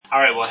All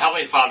right, well,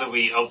 Heavenly Father,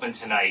 we open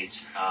tonight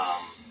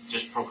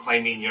just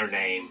proclaiming your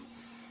name,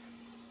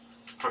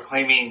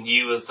 proclaiming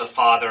you as the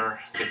Father,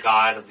 the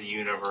God of the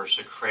universe,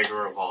 the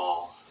creator of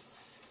all,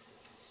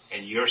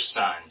 and your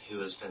Son,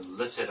 who has been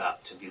lifted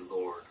up to be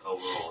Lord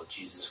over all,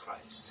 Jesus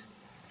Christ.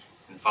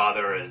 And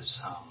Father,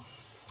 as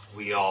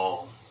we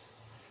all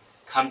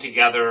come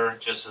together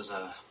just as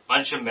a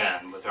bunch of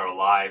men with our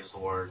lives,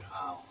 Lord,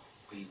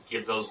 we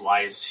give those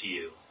lives to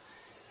you.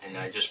 And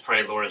I just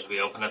pray, Lord, as we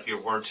open up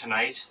your word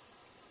tonight,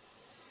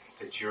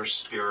 that your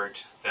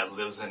Spirit that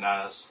lives in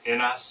us,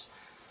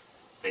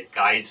 that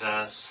guides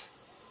us,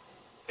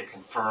 that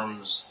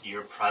confirms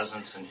your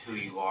presence and who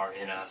you are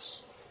in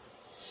us,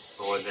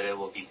 Lord, that it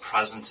will be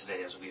present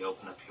today as we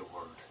open up your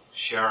word,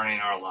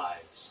 sharing our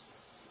lives.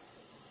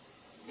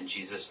 In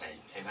Jesus' name,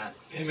 amen.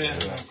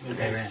 Amen.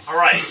 Amen. All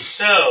right,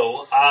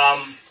 so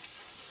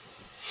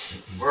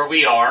where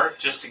we are,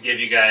 just to give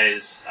you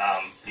guys,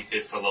 be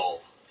good for a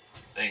little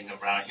thing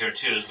around here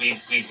too, is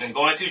we've been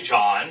going through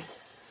John.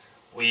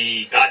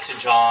 We got to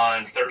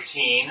John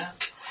 13,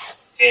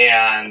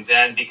 and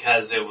then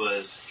because it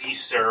was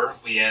Easter,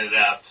 we ended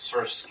up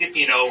sort of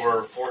skipping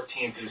over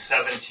 14 through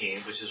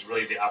 17, which is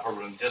really the upper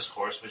room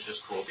discourse, which is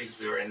cool because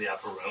we were in the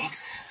upper room.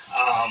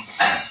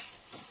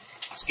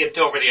 Skipped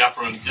over the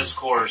upper room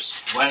discourse,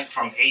 went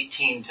from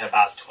 18 to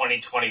about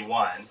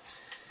 2021,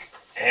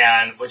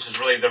 and which is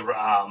really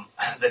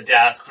the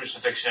death,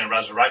 crucifixion, and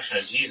resurrection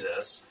of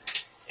Jesus.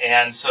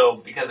 And so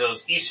because it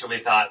was Easter, we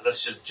thought,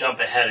 let's just jump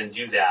ahead and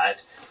do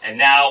that. And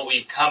now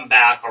we've come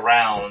back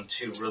around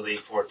to really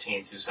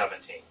 14 through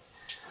 17.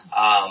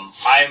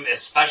 I'm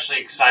especially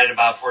excited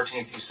about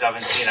 14 through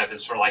 17. I've been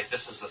sort of like,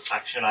 this is the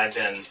section I've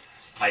been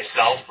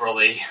myself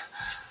really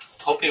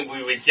hoping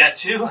we would get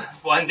to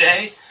one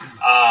day.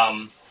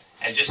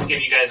 And just to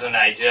give you guys an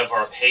idea of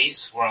our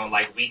pace, we're on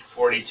like week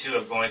 42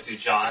 of going through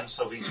John,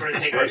 so we sort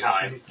of take our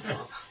time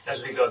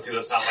as we go through.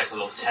 It's not like a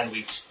little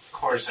 10-week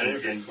course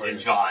in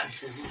John.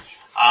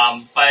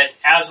 But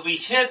as we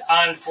hit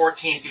on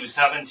 14 through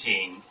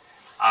 17,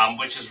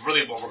 which is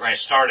really what we're going to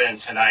start in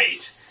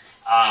tonight,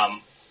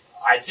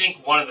 I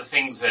think one of the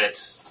things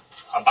that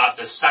about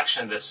this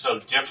section that's so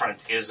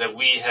different is that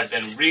we have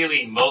been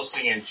really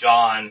mostly in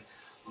John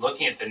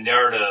looking at the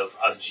narrative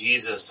of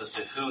Jesus as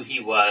to who he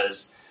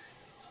was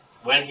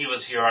when he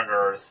was here on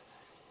earth,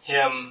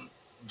 him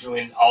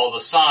doing all the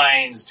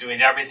signs,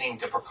 doing everything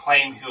to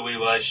proclaim who he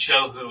was,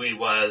 show who he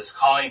was,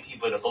 calling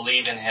people to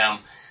believe in him,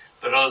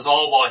 but it was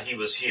all while he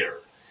was here.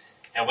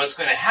 And what's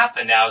going to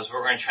happen now is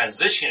we're going to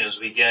transition as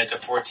we get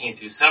into 14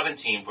 through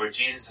 17, where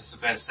Jesus is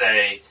going to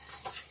say,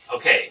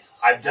 okay,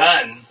 I've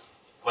done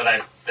what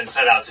I've been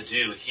set out to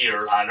do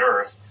here on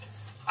earth.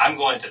 I'm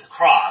going to the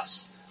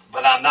cross,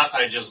 but I'm not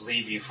going to just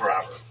leave you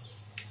forever.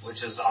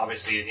 Which is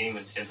obviously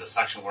even in the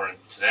section we're in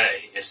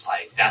today, it's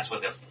like, that's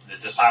what the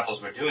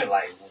disciples were doing,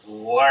 like,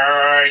 where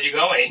are you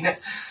going?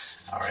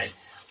 Alright.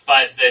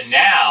 But then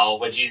now,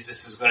 what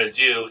Jesus is going to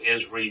do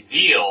is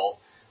reveal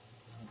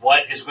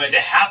what is going to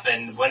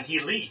happen when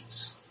he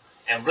leaves.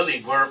 And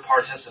really, we're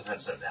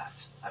participants in that.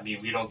 I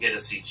mean, we don't get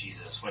to see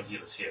Jesus when he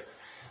was here.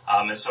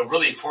 And so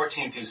really,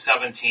 14 through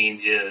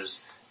 17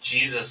 is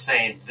Jesus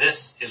saying,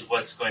 this is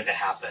what's going to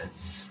happen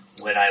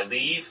when I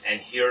leave, and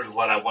here's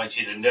what I want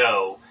you to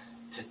know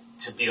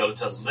to be able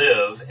to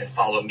live and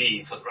follow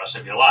me for the rest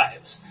of your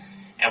lives.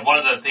 And one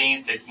of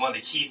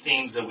the key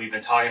themes that we've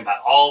been talking about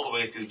all the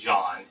way through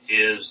John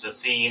is the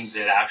theme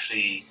that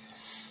actually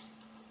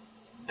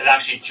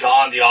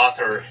John, the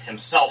author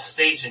himself,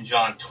 states in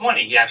John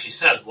 20. He actually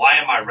says, why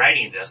am I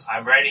writing this?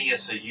 I'm writing it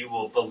so you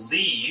will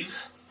believe,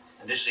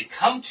 initially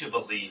come to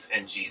believe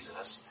in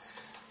Jesus.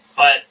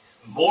 But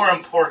more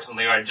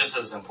importantly, or just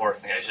as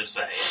importantly, I should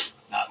say,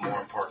 not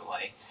more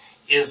importantly,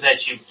 is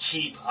that you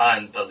keep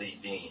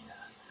unbelieving.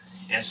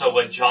 And so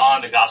what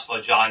John, the Gospel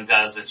of John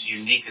does that's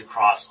unique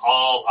across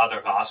all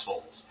other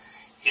Gospels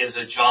is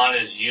that John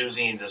is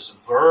using this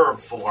verb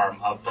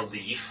form of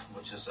belief,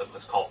 which is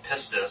what's called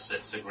pistis.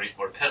 It's the Greek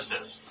word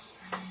pistis.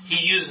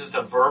 He uses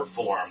the verb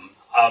form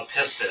of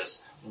pistis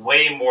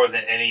way more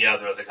than any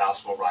other of the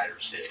Gospel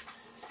writers do.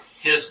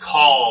 His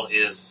call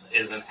is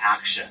an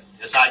action.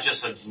 It's not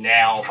just a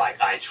noun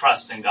like I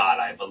trust in God,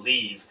 I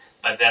believe,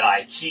 but that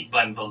I keep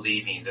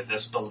unbelieving, that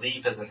this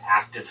belief is an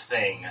active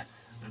thing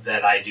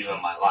that I do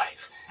in my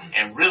life.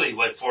 And really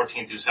what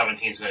 14 through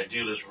 17 is going to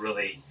do is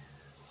really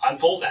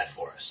unfold that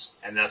for us.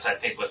 And that's, I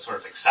think, what's sort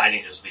of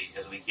exciting as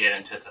we get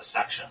into the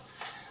section.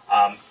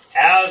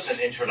 As an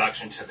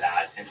introduction to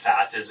that, in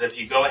fact, is if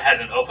you go ahead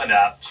and open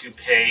up to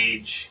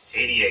page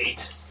 88,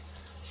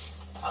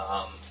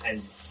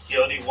 and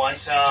Gil, do you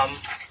want,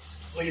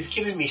 well, you've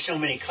given me so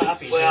many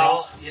copies.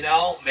 well,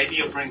 maybe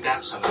you'll bring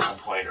back some at some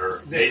point,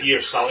 or maybe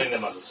you're selling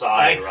them on the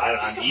side, or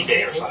on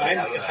eBay or something. I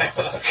don't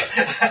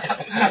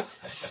know.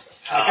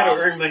 I gotta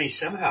earn money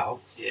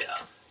somehow. Yeah.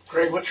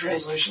 Greg, what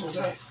translation is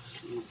that?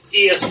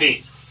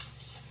 ESV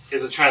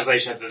is a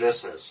translation that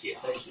this is. Yeah.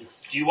 Thank you.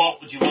 Do you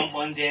want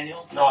one,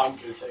 Daniel? No, I'm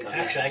good, thank you.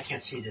 Actually, I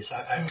can't see this.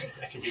 I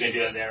can You see can do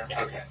this. it there?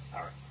 Yeah. Okay.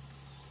 All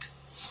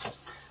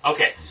right.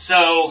 Okay.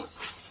 So,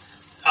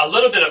 a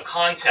little bit of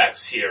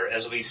context here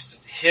as we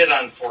hit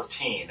on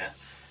 14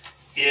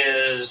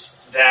 is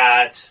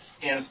that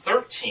in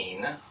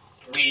 13,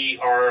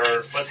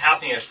 what's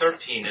happening in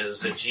 13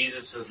 is that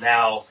Jesus is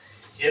now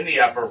in the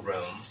upper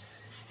room.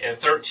 In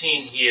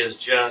 13, he has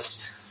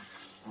just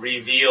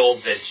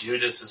revealed that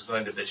Judas is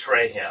going to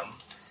betray him.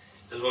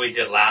 This is what we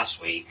did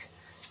last week.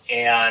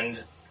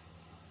 And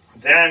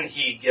then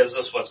he gives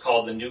us what's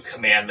called the new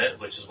commandment,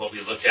 which is what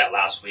we looked at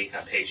last week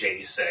on page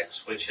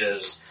 86, which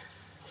is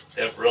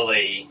that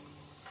really,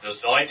 it was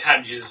the only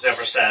time Jesus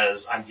ever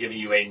says, I'm giving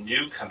you a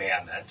new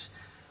commandment.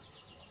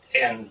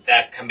 And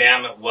that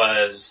commandment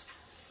was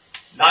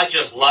not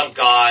just love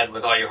God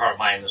with all your heart,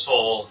 mind, and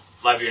soul,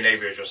 love your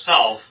neighbor as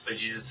yourself, but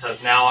Jesus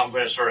says, now I'm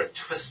going to sort of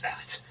twist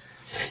that.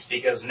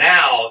 Because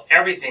now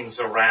everything's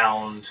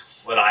around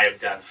what I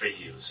have done for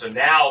you. So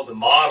now the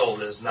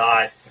model is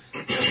not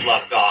just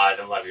love God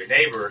and love your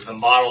neighbor. The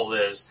model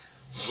is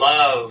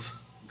love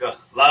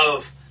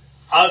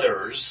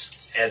others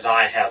as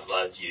I have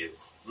loved you.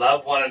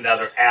 Love one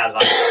another as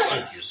I have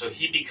loved you. So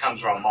he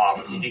becomes our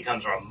model. He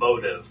becomes our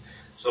motive.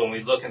 So when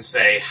we look and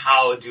say,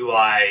 how do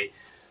I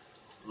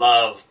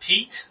love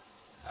Pete?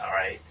 All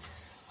right.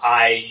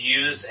 I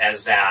use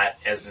as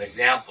an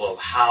example of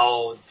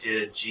how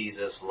did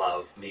Jesus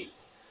love me?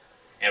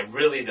 And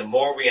really, the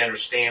more we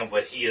understand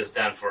what he has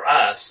done for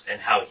us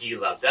and how he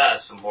loved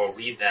us, the more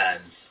we then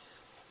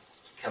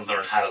can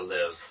learn how to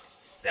live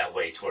that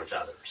way towards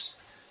others.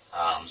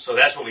 So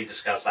that's what we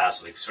discussed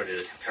last week, sort of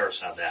the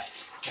comparison of that.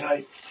 Can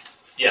I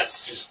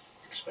Yes. just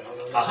expound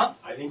on that? Uh-huh.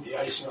 I think the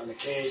icing on the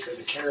cake or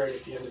the carrot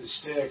at the end of the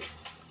stick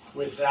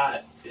with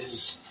that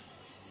is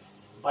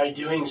by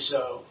doing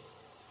so,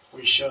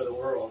 we show the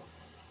world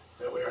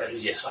that we are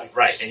his disciples.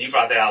 Right. And you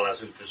brought that out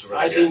last week, which was really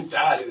I good. think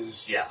that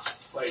is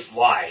like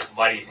Why?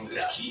 Why do you think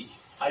it's that? key.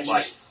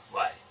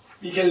 Why?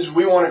 Because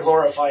we want to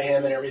glorify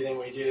him in everything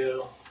we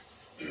do,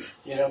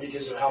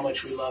 because of how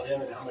much we love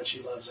him and how much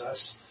he loves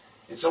us.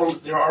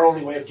 Our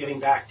only way of getting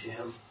back to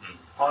him,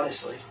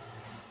 honestly,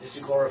 is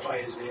to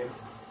glorify his name,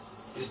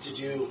 is to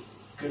do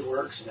good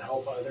works and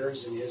help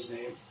others in his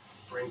name,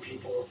 bring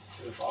people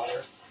to the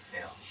Father.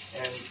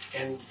 Yeah.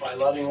 And by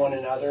loving one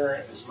another,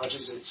 as much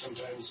as it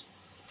sometimes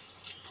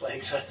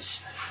plagues us,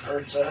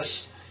 hurts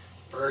us,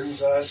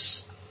 burdens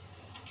us,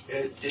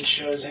 it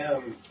shows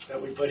him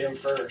that we put him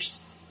first.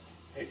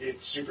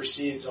 It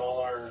supersedes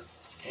all our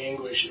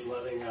anguish in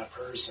loving that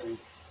person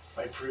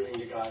by proving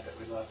to God that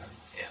we love him.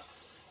 Yeah.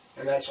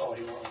 And that's all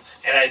he wants.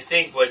 And I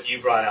think what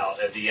you brought out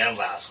at the end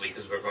last week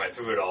as we're going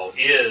through it all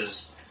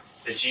is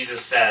that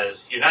Jesus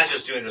says, you're not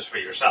just doing this for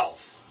yourself.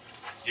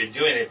 You're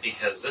doing it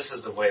because this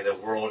is the way the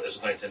world is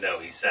going to know.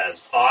 He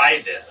says,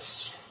 by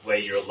this way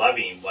you're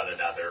loving one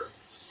another,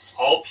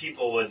 all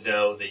people would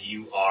know that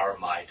you are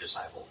my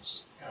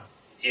disciples. Yeah.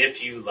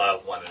 If you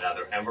love one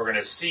another. And we're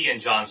going to see in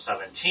John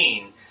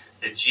 17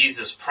 that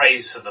Jesus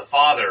prays to the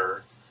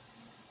Father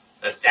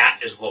that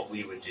is what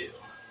we would do.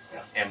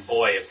 Yeah. And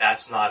boy, if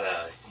that's not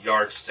a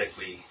yardstick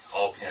we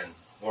all can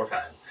work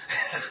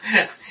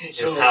on, is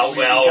So how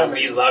well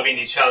we loving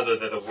each other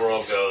that the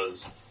world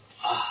goes,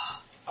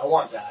 I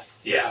want that.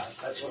 Yeah,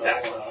 that's what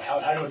exactly. I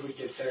want. How do we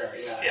get there?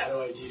 Yeah. How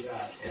do I do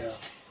that? Yeah.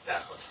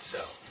 Exactly. So,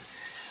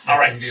 That all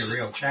right. can be a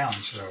real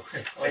challenge, though.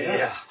 Oh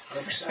yeah.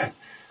 100%.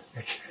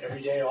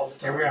 Every day, all the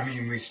time. I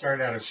mean, we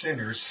start out as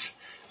sinners,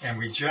 and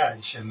we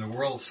judge, and the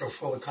world's so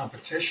full of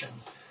competition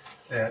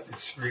that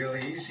it's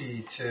really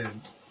easy to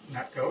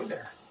not go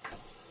there.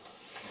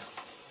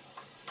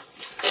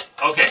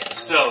 Okay,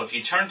 so if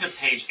you turn to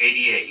page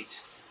 88,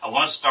 I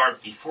want to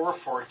start before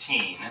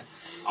 14.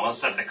 I want to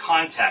set the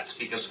context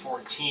because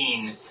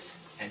 14,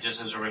 and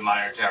just as a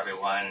reminder to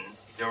everyone,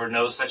 there were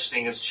no such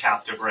thing as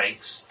chapter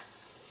breaks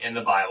in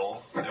the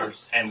Bible,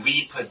 and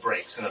we put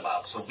breaks in the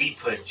Bible, so we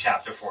put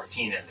chapter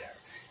 14 in there.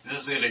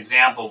 This is an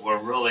example where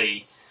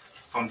really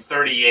from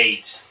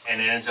 38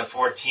 and into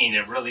 14,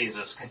 it really is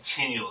this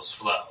continuous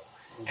flow.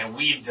 And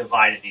we've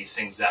divided these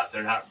things up.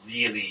 They're not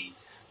really,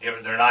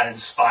 they're not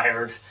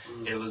inspired.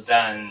 It was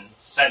done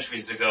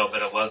centuries ago,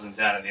 but it wasn't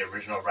done in the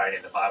original writing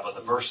of the Bible.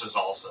 The verses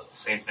also,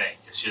 same thing.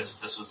 It's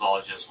just, this was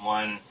all just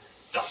one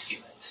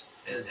document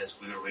as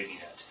we were reading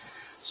it.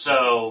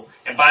 So,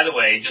 and by the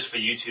way, just for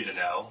you two to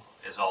know,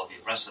 as all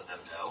the rest of them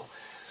know,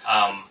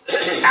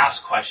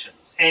 ask questions.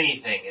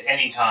 Anything, at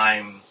any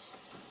time,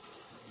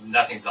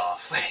 nothing's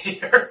off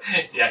here.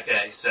 Yeah,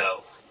 okay,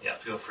 so, yeah,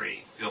 feel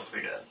free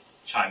to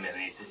chime in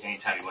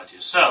anytime you want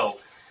to. So,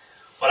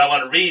 what I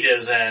want to read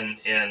is on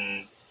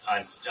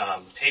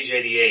page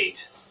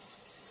 88,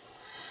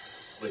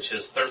 which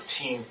is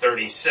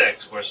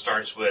 1336, where it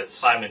starts with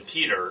Simon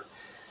Peter.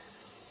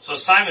 So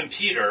Simon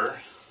Peter,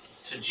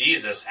 to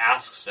Jesus,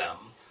 asks him,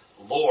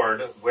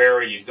 Lord, where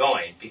are you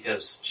going?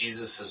 Because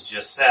Jesus has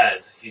just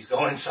said he's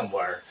going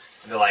somewhere.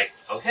 And they're like,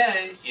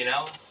 okay,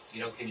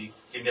 can you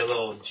give me a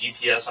little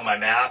GPS on my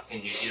map?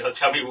 Can you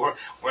tell me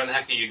where in the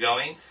heck are you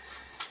going?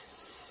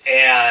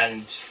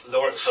 And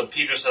so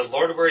Peter says,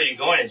 Lord, where are you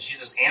going? And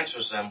Jesus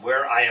answers him,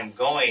 where I am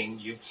going,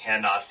 you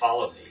cannot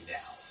follow me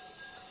now,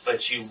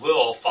 but you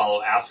will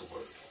follow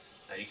afterward.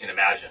 Now you can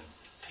imagine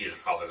Peter's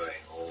probably going,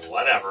 oh,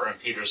 whatever. And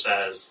Peter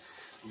says,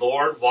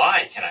 Lord,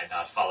 why can I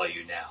not follow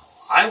you now?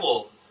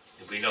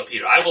 We know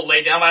Peter, I will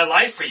lay down my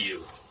life for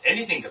you.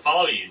 Anything to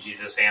follow you.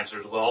 Jesus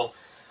answers, well,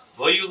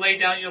 will you lay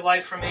down your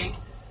life for me?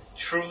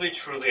 Truly,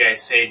 truly, I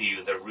say to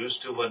you, the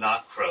rooster will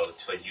not crow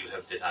till you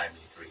have denied me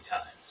 3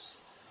 times.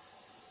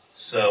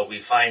 So we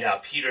find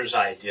out Peter's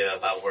idea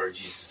about where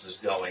Jesus is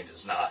going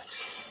is not,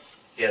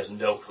 he has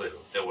no clue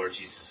that where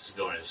Jesus is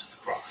going is the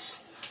cross.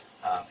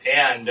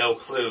 And no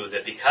clue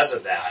that because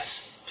of that,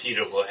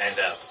 Peter will end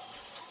up,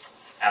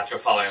 after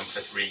following him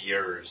for 3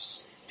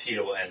 years,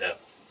 Peter will end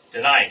up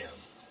denying him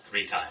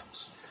 3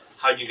 times.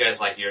 How'd you guys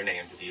like your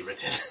name to be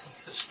written in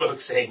this book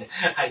saying,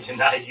 I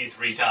denied you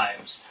 3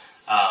 times?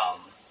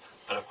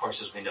 But of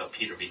course, as we know,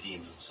 Peter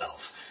redeemed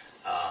himself.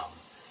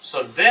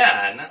 So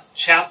then,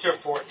 chapter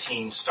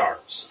 14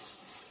 starts.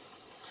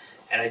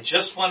 And I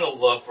just want to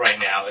look right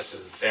now at the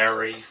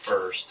very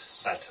first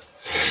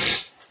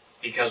sentence.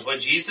 Because what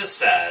Jesus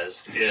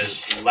says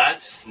is,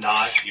 let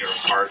not your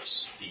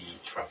hearts be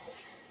troubled.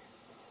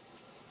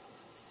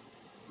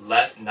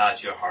 Let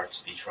not your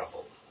hearts be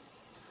troubled.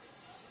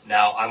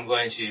 Now, I'm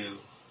going to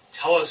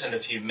tell us in a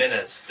few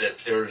minutes that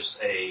there's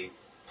a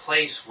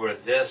place where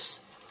this,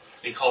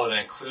 we call it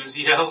an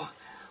inclusio,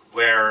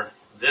 where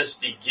this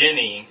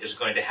beginning is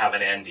going to have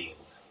an ending.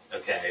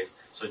 Okay?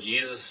 So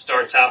Jesus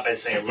starts out by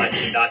saying,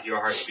 let not your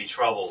hearts be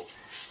troubled.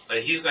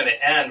 But he's going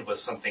to end with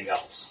something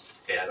else.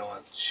 Okay, I don't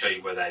want to show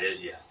you where that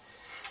is yet.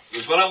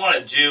 Because what I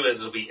want to do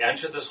is as we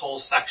enter this whole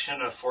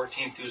section of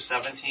 14 through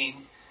 17,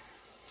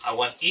 I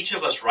want each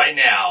of us right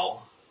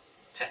now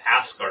to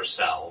ask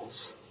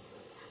ourselves,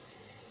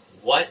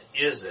 what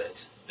is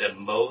it that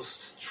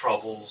most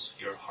troubles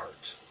your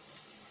heart?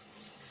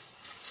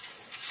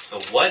 So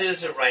what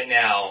is it right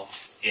now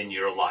in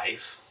your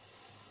life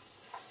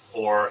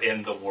or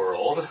in the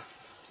world?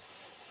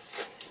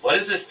 What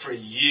is it for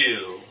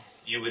you,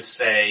 you would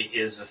say,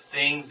 is the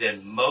thing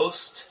that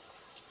most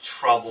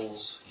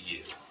troubles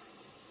you?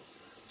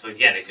 So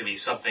again, it could be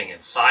something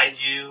inside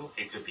you.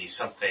 It could be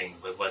something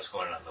with what's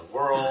going on in the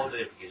world.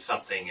 It could be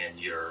something in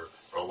your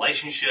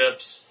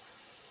relationships.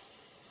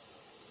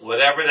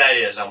 Whatever that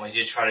is, I want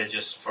you to try to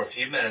just, for a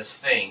few minutes,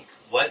 think,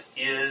 what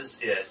is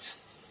it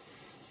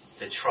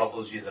that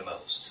troubles you the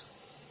most?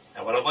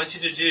 And what I want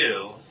you to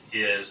do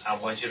is I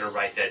want you to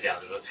write that down.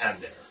 There's a pen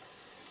there.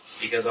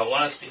 Because I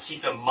want us to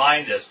keep in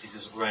mind this,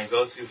 because we're going to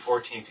go through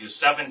 14 through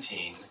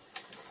 17.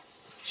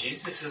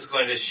 Jesus is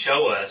going to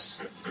show us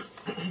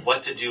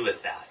what to do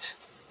with that.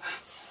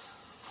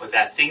 With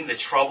that thing that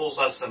troubles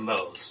us the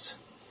most.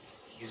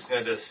 He's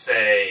going to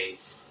say,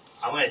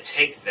 I'm going to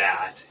take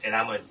that and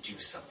I'm going to do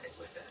something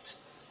with it.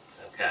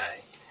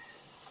 Okay?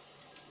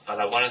 But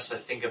I want us to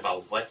think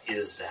about what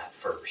is that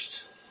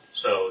first.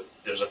 So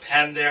there's a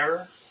pen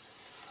there.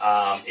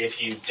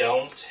 If you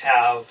don't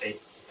have a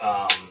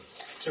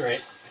It's all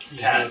right.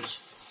 pen,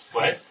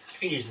 what? I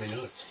can use my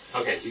notes.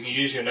 Okay, you can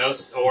use your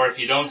notes, or if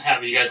you don't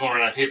have it, you guys won't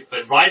run out of paper,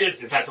 but write it.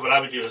 In fact, what I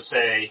would do is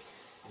say,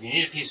 if you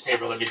need a piece of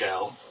paper, let me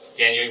know.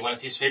 Daniel, you want a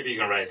piece of paper, you're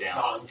going to write it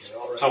down. Okay,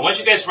 all right. So I want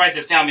you guys to write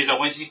this down because I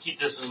want you to keep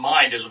this in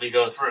mind as we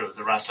go through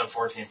the rest of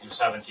 14 through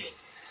 17.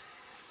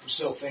 I'm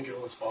still thinking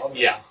what's bothering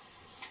me. Yeah.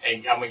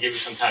 And I'm going to give you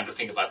some time to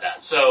think about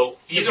that. So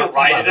either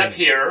write it up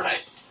here.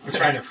 We're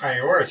trying to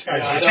prioritize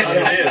Yeah, which I one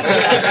know. it is.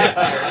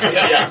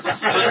 Yeah.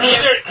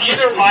 So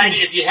either write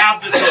it, if you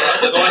have the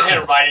book, go ahead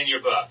and write in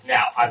your book.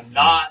 Now,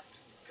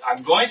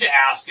 I'm going to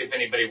ask if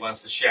anybody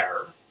wants to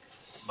share,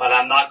 but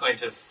I'm not going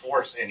to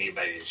force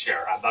anybody to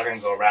share. I'm not going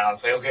to go around and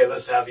say, okay,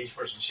 let's have each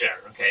person share.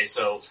 Okay,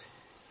 so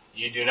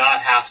you do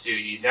not have to,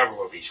 you never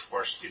will be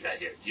forced to do that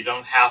here. You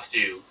don't have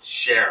to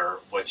share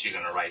what you're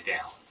going to write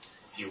down.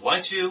 If you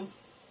want to,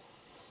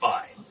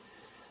 fine.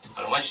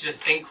 But I want you to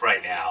think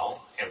right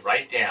now and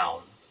write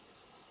down,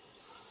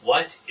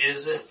 what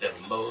is it that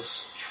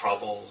most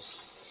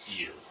troubles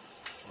you?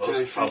 Can I Most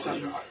say troubles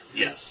something? your heart.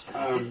 Yes.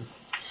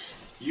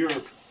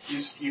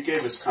 You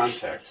gave us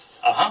context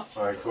Uh-huh.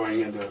 by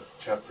going into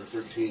chapter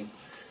 13.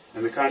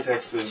 And the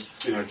context is,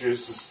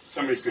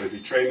 somebody's going to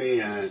betray me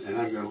and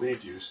I'm going to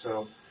leave you.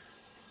 So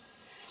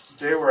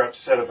they were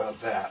upset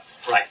about that.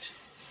 Right.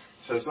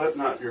 It says, let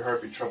not your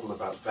heart be troubled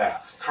about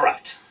that.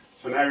 Correct.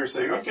 So now you're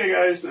saying, okay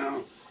guys,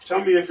 now tell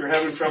me if you're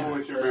having trouble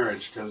with your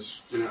marriage, because,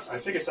 I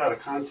think it's out of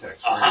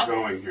context where Uh-huh. you're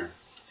going here.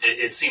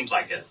 It seems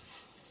like it.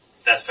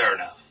 That's fair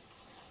enough.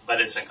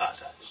 But it's in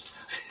context.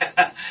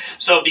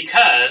 So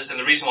because, and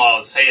the reason why I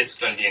would say it's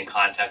going to be in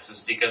context is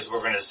because we're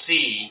going to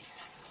see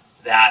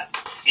that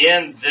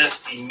in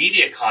this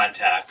immediate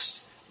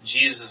context,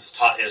 Jesus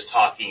is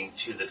talking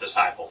to the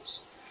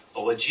disciples.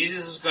 But what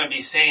Jesus is going to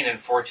be saying in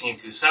 14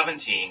 through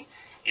 17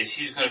 is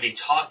he's going to be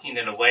talking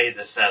in a way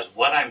that says,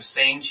 what I'm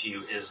saying to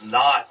you is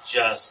not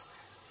just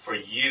for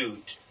you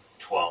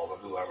 12 or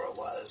whoever it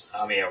was.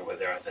 I mean, or were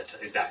there at that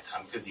exact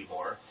time, could be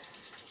more.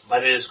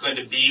 But it is going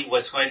to be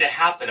what's going to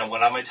happen, and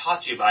what I'm going to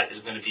talk to you about is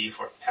going to be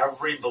for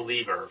every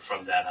believer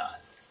from then on.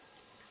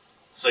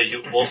 So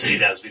we'll see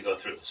that as we go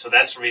through. So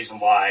that's the reason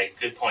why,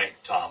 good point,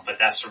 Tom, but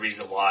that's the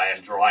reason why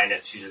I'm drawing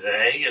it to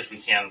today, as we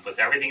can with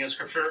everything in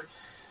Scripture,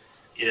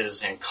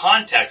 is in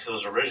context, it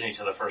was originally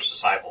to the first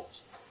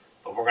disciples.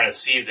 But we're going to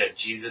see that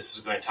Jesus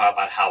is going to talk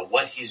about how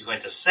what he's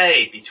going to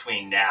say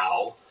between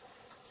now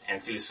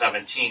and through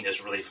 17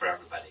 is really for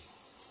everybody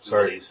who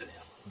believes in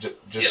him.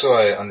 Just so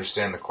I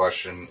understand the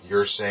question,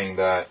 you're saying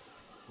that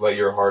let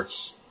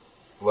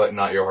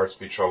not your hearts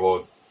be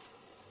troubled.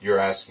 You're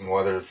asking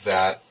whether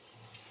that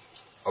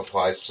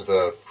applies to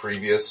the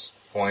previous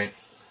point,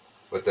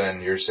 but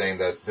then you're saying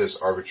that this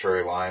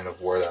arbitrary line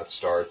of where that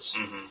starts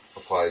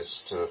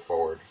applies to the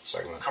forward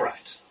segment.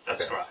 Correct.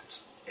 That's okay. correct.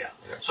 Yeah.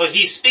 Okay. So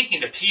he's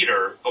speaking to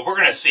Peter, but we're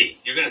going to see.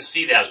 You're going to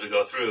see that as we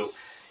go through,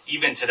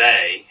 even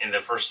today in the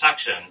first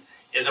section,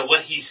 is that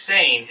what he's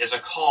saying is a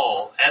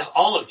call, as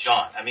all of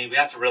John. I mean, we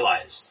have to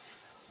realize,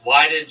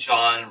 why did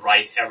John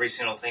write every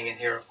single thing in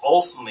here?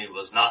 Ultimately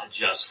was not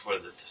just for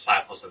the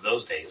disciples of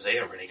those days. They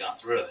had already gone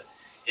through it.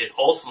 It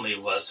ultimately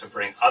was to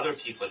bring other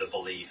people to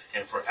believe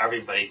and for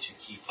everybody to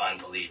keep on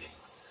believing.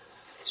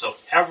 So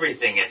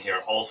everything in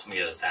here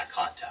ultimately is that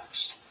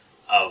context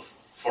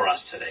for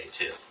us today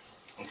too.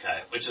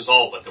 Okay? Which is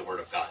all what the Word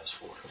of God is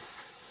for.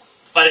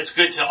 But it's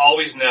good to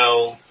always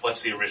know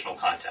what's the original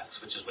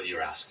context, which is what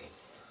you're asking.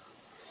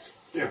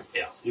 Yeah.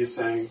 Yeah. He's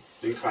saying,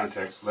 in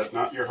context, let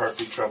not your heart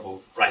be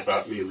troubled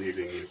about me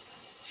leaving you.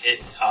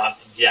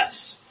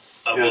 Yes.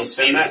 But And, we'll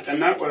see and that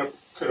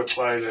could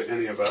apply to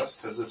any of us,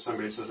 because if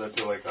somebody says, I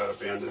feel like God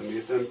abandoned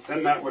me,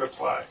 then that would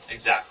apply.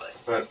 Exactly.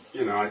 But,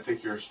 I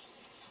think you're...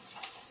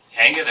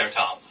 Hang in there,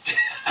 Tom.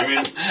 I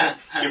mean,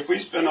 if we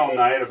spend all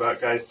night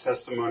about guys'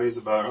 testimonies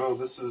about,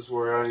 this is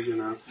where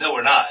No,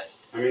 we're not.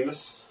 I mean,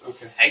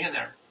 okay. Hang in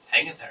there.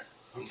 Hang in there.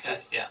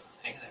 Okay. Yeah.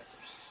 Hang in there.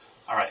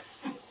 All right.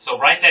 So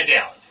write that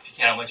down. If you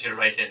can, I want you to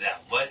write that down.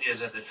 What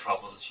is it that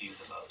troubles you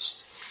the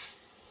most?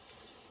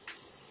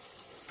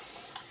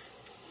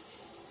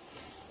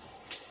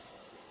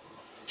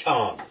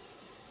 Tom.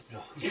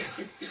 No.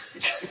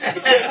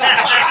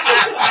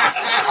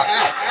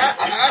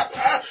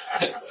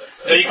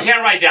 No, you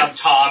can't write down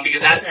Tom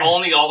because that's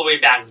only all the way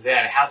back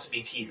then. It has to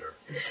be Peter.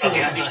 It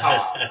can't be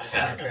Tom.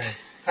 Okay. Okay.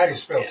 How do you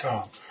spell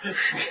Tom?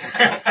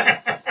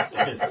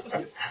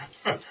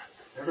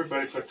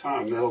 Everybody put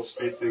Tom. That'll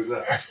speed things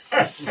up.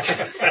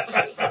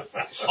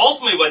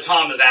 Ultimately, what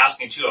Tom is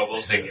asking too, I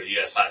will say,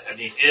 yes, I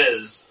mean,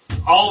 is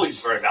always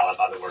very valid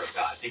by the Word of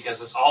God because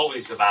it's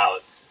always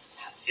about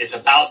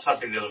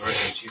something that was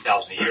written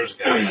 2,000 years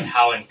ago, but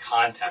how in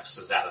context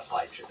does that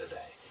apply to today?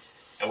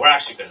 And we're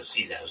actually going to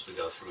see that as we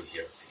go through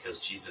here because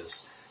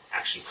Jesus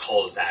actually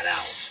calls that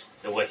out,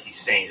 that what he's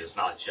saying is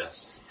not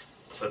just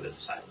for the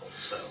disciples.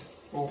 So,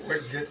 well,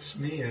 what gets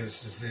me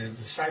is the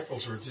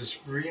disciples were just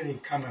really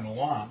coming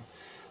along.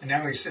 And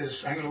now he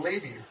says, I'm going to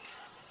leave you.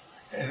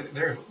 And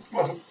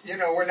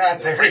we're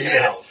not there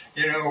yet. Out.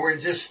 We're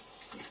just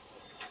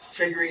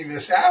figuring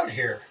this out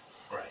here.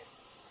 Right.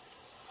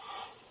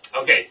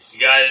 Okay, so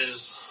you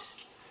guys,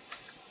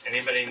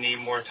 anybody need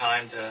more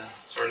time to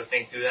sort of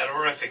think through that?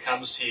 Or if it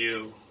comes to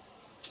you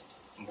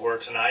more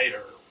tonight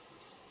or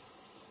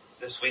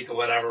this week or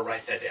whatever,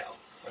 write that down.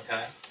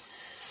 Okay?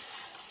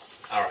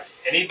 All right.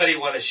 Anybody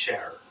want to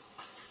share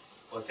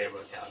what they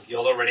wrote down?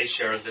 You'll already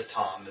shared that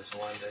Tom is the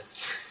one that...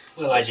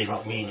 Well, I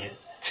didn't mean it.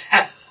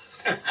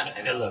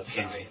 I know, love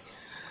excuse Tom. me.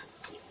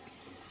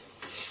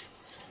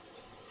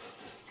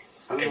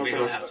 I don't Maybe know we if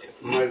don't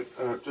I-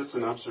 have to. just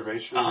an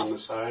observation Uh-huh. on the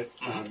side.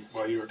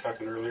 While you were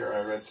talking earlier,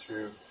 I read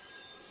through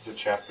the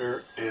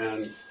chapter,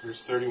 and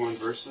there's 31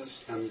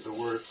 verses, and the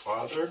word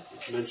Father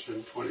is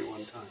mentioned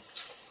 21 times.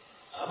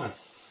 Oh,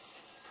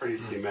 Pretty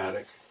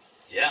thematic.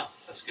 yeah,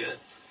 that's good.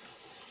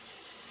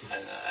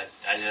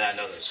 I did not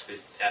know this.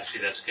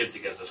 Actually, that's good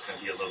because it's going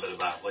to be a little bit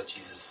about what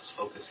Jesus is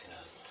focusing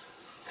on.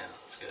 Yeah,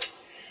 that's good.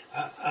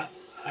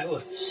 I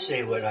will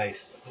say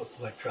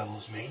what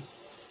troubles me.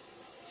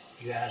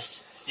 You asked.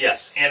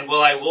 Yes, and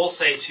what I will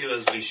say too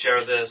as we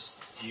share this,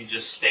 you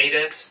just state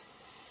it.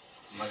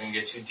 I'm not going to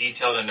get too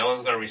detailed and no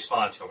one's going to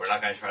respond to it. We're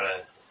not going to try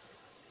to,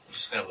 we're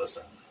just going to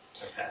listen.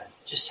 Okay.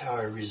 Just how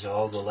I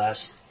resolved the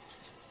last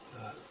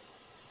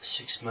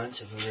 6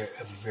 months of a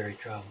very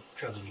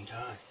troubling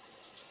time.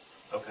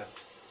 Okay.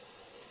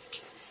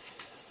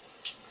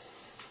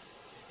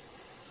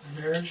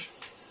 Marriage?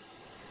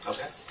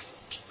 Okay.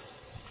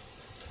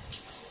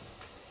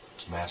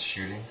 Mass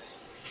shootings?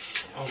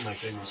 Oh my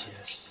goodness,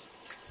 yes.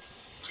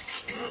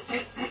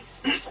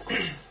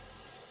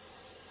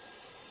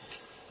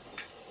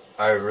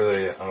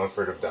 I'm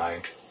afraid of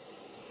dying.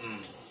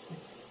 Mm.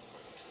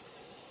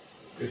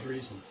 Good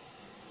reason.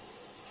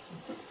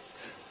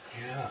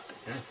 Yeah.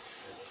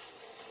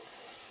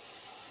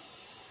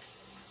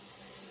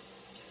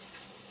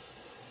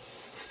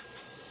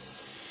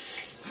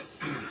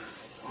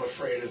 I'm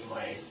afraid of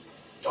my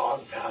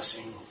dog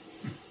passing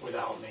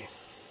without me.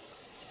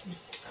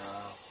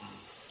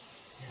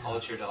 How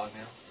old's your dog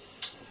now?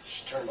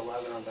 She turned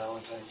 11 on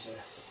Valentine's Day.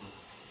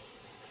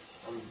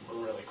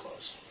 We're really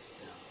close.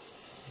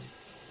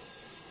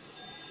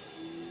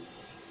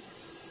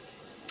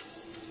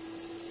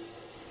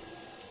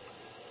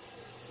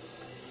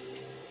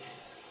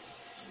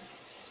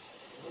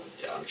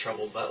 Yeah, I'm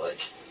troubled by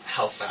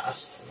how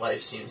fast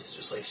life seems to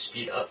just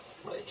speed up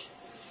Like,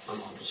 my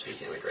mom just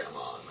became a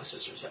grandma, and my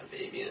sister's had a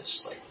baby, and it's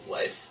just like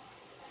life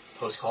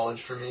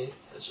post-college for me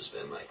has just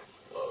been like,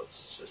 whoa,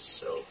 it's just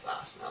so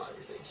fast now.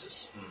 Everything's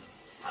just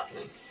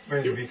happening.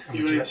 Where you become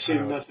You a ain't jet seen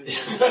pilot.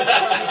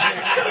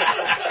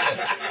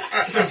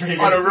 nothing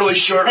on a really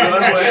short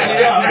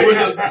runway with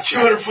a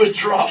 200-foot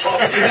drop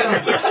off.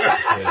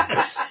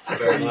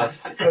 Fair enough.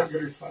 Good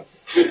response.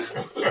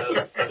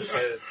 That's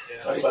good.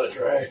 Yeah. Talk about a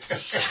drag.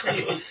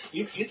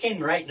 You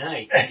came right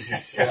night.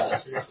 Yeah,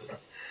 seriously.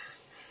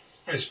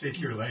 I speak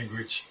your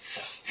language.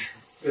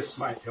 This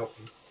might help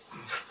you.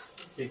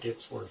 It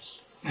gets worse.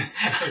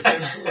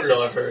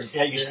 So I've heard.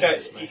 Yeah,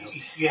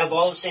 you have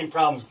all the same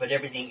problems, but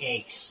everything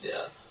aches.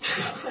 Yeah.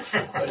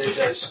 But it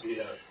does speed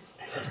up.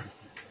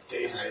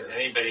 Days All right, are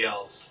anybody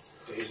else?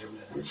 minutes.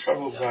 We're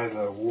troubled by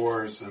the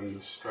wars and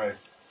the strife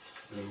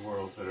in the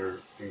world that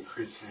are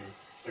increasing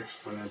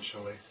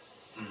exponentially.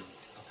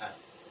 Okay.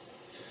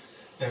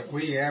 That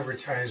we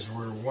advertise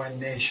we're one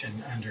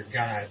nation under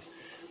God,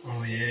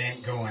 only it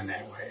ain't going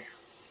that way.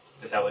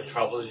 Is that what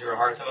troubles your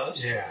heart the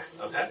most? Yeah.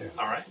 Okay. Yeah.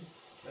 All right.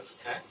 That's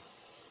okay.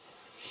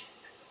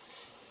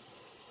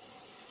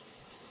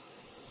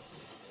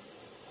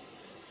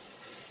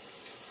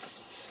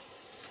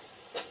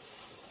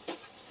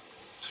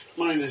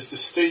 Mine is the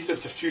state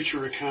of the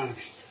future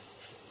economy.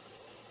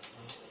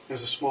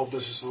 As a small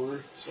business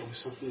owner, it's always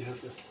something you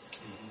have to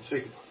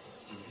think about.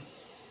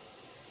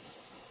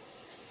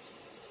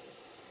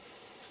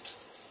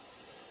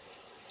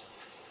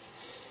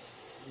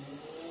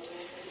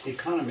 The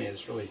economy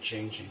is really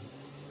changing.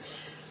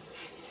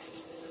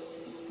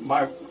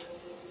 My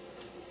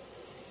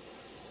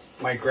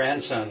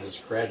grandson is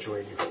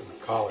graduating from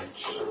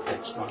college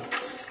next month.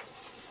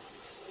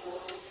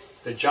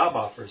 The job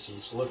offers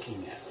he's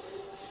looking at,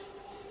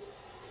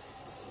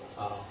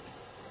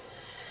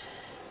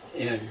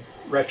 in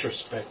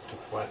retrospect of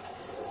what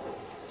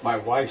my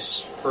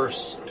wife's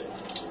first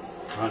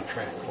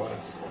contract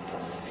was,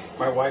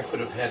 my wife would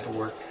have had to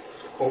work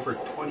over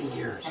 20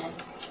 years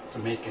to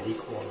make an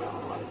equal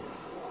amount of money.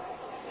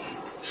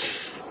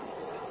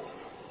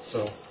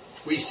 So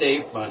we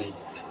save money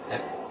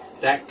at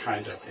that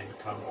kind of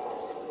income.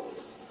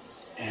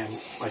 And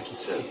like you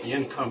said, the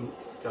income,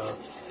 the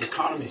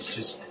economy's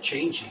just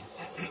changing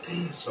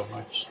so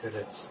much that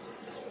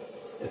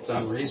it's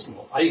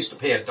unreasonable. I used to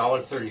pay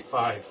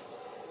 $1.35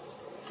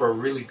 for a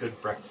really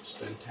good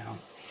breakfast in town.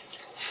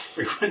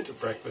 We went to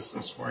breakfast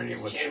this morning.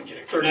 It was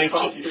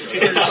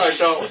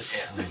 $35.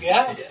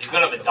 Yeah. You go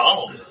to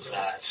McDonald's, it's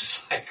just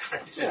like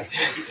crazy. Yeah.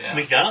 Yeah.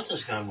 McDonald's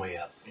has gone way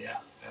up. Yeah.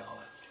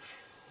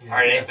 All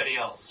right. Anybody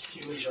else?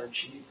 Kiwis aren't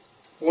cheap.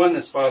 One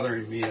that's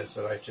bothering me is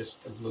that I just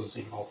am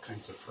losing all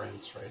kinds of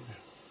friends right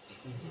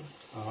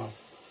now.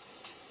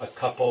 A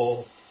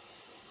couple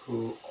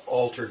who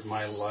altered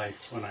my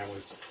life when I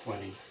was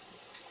 20.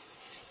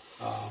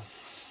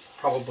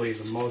 Probably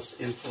the most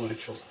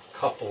influential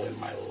couple in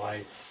my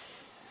life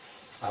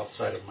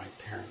outside of my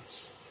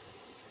parents.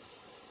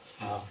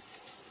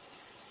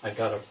 I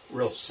got a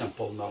real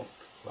simple note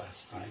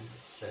last night.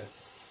 It said,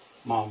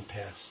 "Mom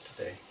passed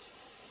today."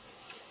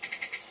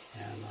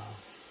 And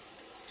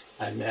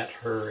I met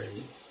her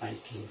in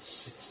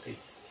 1960,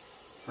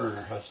 her and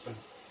her husband,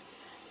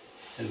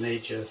 and they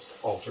just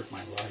altered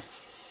my life.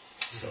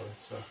 So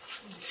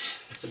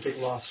it's a big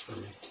loss for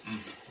me.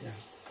 Yeah.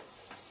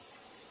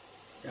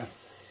 Yeah.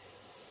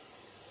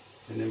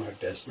 And then my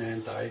best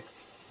man died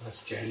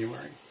last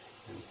January,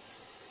 and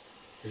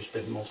there's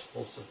been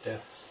multiples of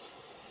deaths.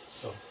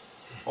 So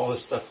all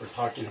this stuff we're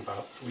talking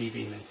about,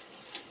 leaving and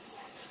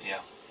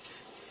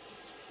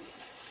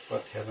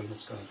what heaven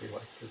is going to be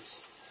like is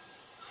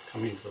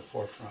coming to the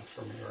forefront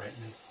for me right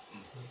now.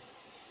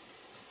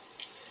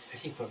 I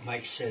think what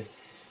Mike said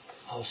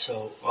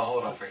also. Well,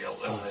 hold on for you.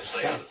 Let me just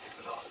lay it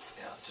off.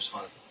 Yeah. Just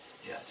want to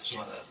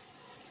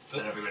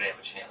let everybody have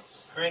a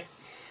chance. All right.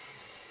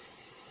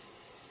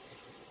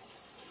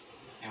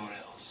 Anyone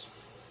else?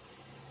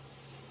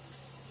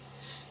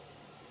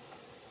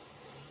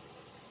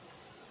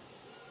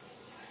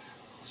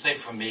 I'll say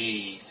for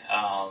me,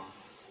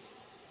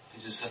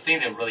 it's just the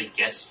thing that really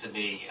gets to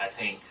me, I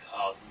think,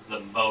 the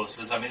most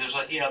is, there's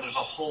a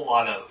whole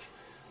lot of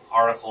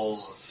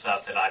articles and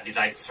stuff that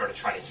I sort of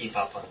try to keep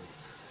up on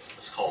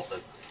what's called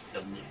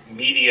the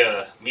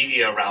media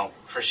around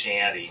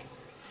Christianity.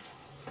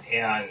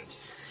 And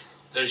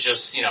there's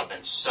just,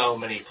 been so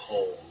many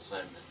polls,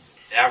 and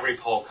every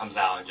poll comes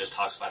out and just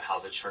talks about how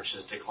the church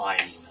is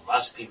declining and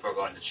less people are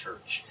going to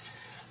church.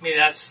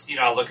 That's,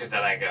 I look at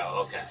that and I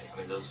go, okay,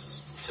 those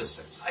are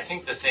statistics. I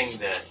think the thing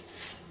that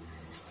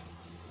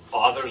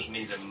bothers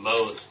me the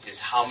most is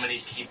how many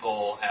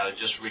people, I was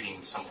just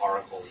reading some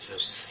articles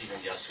just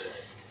even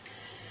yesterday,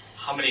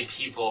 how many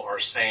people are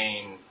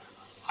saying,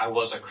 I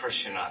was a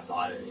Christian, I'm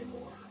not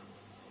anymore.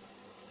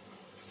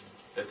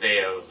 That they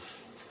have,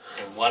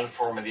 in one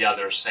form or the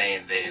other,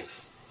 saying they've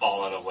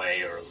fallen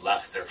away or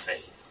left their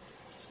faith.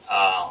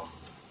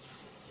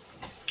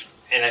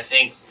 And I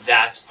think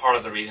that's part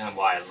of the reason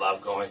why I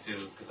love going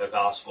through the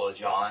Gospel of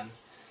John,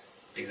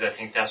 because I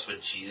think that's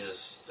what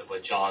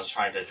John's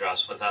trying to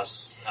address with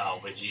us,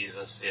 with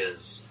Jesus,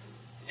 is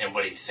and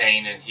what he's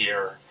saying in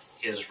here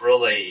is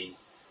really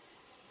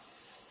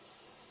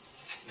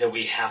that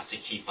we have to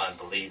keep on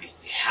believing.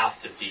 We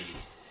have to be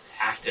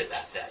active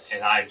at that.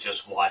 And I've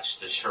just watched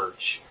the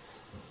church,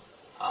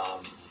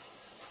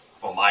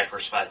 from my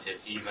perspective,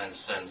 even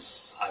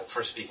since I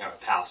first became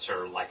a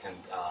pastor, like in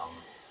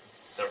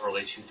the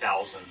early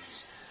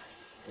 2000s,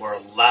 where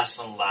less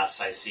and less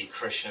I see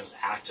Christians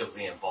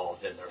actively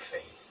involved in their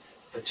faith,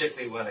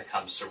 particularly when it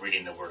comes to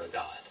reading the Word of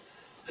God,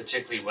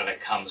 particularly when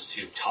it comes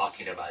to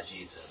talking about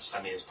Jesus.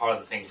 I mean, it's part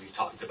of the things we've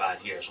talked about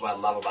here. It's what I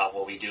love about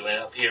what we do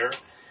up here.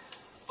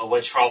 But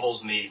what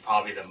troubles me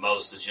probably the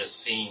most is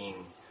just seeing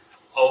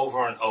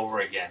over and over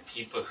again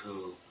people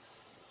who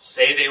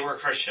say they were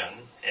Christian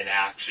and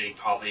actually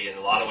probably in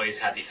a lot of ways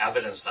had the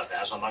evidence of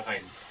that. So I'm not going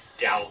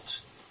to doubt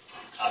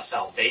a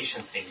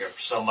salvation thing here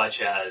so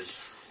much as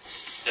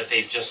that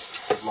they've just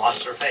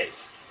lost their faith.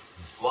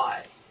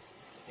 Why?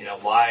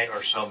 Why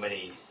are so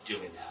many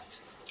doing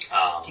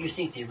that? Do you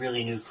think they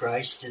really knew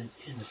Christ in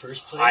the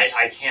first place?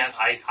 I can't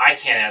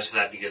answer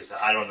that because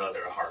I don't know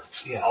their heart.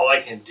 Yeah. All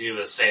I can do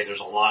is say there's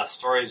a lot of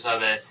stories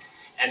of it,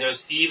 and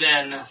there's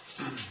even,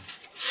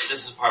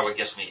 this is part of what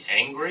gets me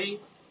angry,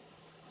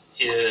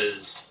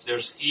 is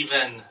there's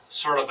even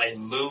sort of a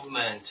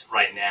movement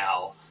right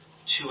now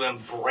to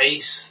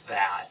embrace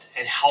that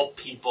and help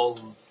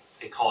people,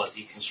 they call it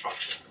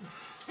deconstruction,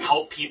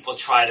 help people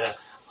try to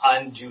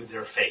undo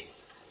their faith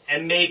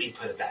and maybe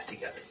put it back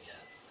together again.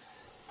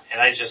 And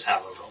I just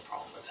have a real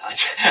problem with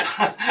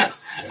that.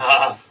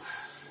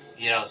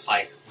 It's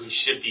like we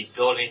should be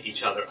building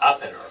each other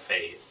up in our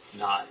faith,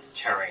 not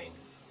tearing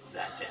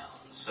that down.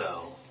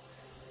 So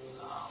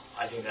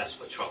I think that's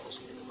what troubles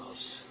me the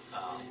most.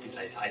 Because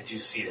I do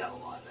see that a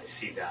lot. I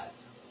see that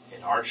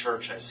in our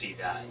church. I see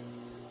that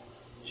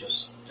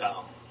just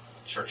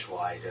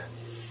church-wide, and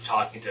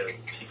talking to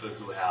people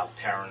who have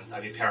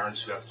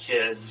parents who have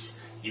kids.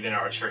 Even in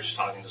our church,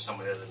 talking to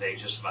someone the other day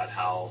just about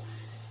how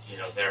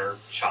their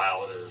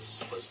child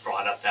was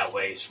brought up that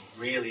way,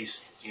 really,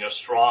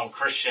 strong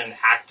Christian,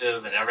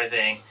 active and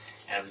everything,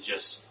 and have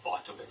just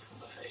walked away from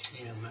the faith.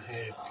 Yeah, my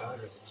head got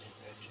it.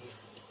 That too.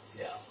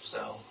 Yeah,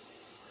 so.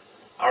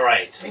 All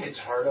right. I think it's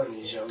hard on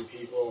these young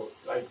people.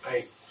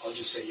 I'll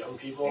just say young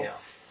people. Yeah.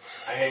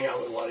 I hang out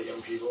with a lot of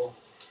young people,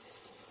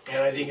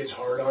 and I think it's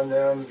hard on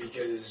them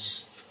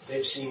because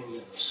they've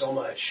seen so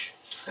much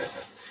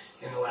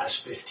in the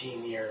last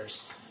 15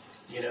 years.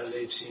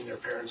 They've seen their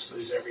parents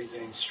lose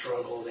everything,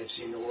 struggle. They've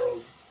seen the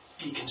world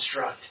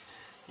deconstruct,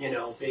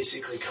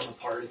 basically come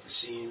apart at the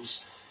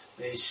seams.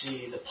 They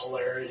see the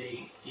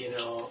polarity,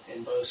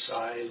 in both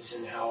sides,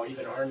 and how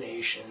even our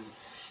nation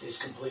is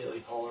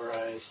completely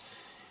polarized.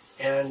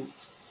 And,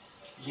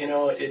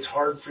 it's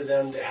hard for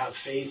them to have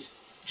faith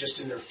just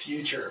in their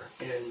future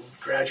and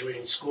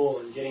graduating school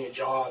and getting a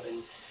job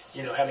and,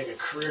 having a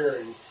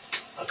career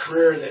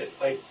that,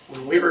 like,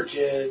 when we were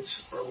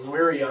kids or when we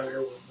were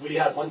younger, we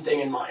had one thing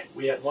in mind.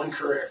 We had one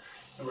career,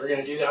 and we're going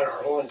to do that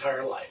our whole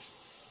entire life.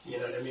 You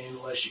know what I mean?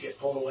 Unless you get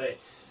pulled away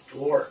to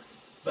war.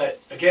 But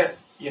again,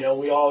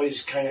 we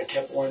always kind of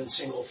kept one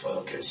single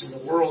focus, and the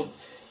world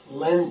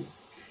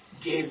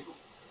gave,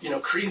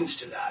 credence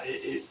to that.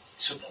 It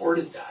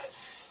supported that.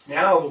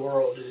 Now the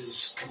world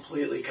is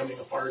completely coming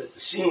apart at the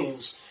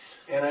seams,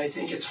 and I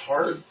think it's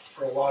hard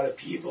for a lot of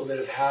people that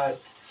have had,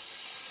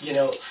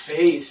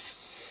 faith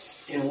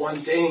in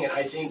one thing, and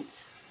I think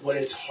what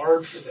it's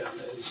hard for them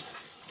is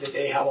that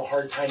they have a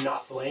hard time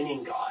not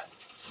blaming God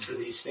for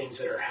these things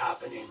that are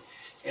happening.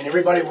 And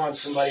everybody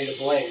wants somebody to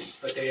blame,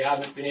 but they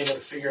haven't been able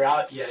to figure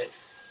out yet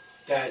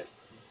that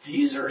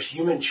these are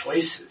human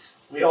choices.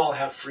 We all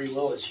have free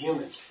will as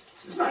humans.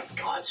 This is not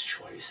God's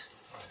choice,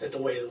 that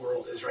the way the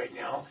world is right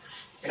now.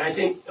 And I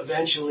think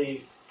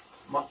eventually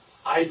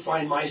I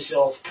find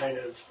myself kind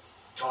of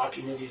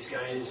talking to these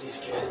guys, these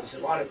kids. A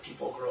lot of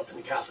people grow up in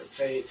the Catholic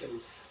faith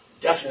and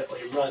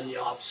definitely run the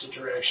opposite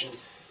direction.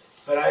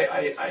 But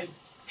I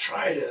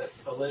try to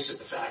elicit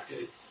the fact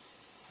that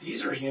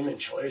these are human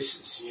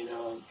choices.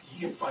 You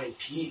can find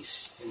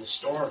peace in the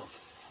storm,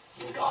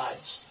 in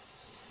God's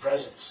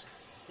presence.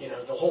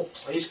 The whole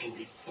place can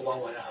be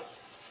blowing up.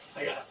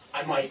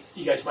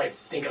 You guys might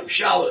think I'm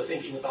shallow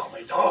thinking about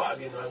my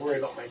dog, and I worry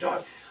about my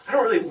dog. I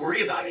don't really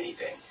worry about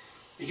anything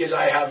because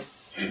I'm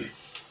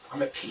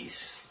at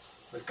peace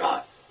with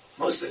God.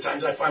 Most of the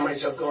times I find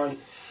myself going,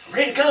 I'm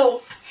ready to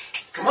go.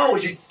 Come on,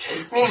 would you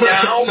take me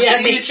now?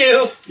 Yeah, me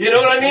too. You know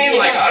what I mean?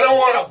 Like, I don't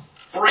want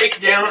to break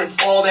down and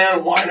fall down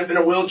and wind up in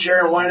a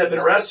wheelchair and wind up in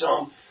a rest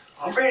home.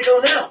 I'm ready to go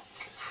now.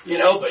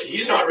 But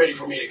he's not ready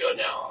for me to go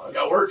now. I've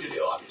got work to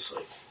do,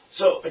 obviously.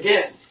 So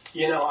again,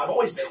 I've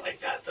always been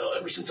like that though.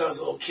 Ever since I was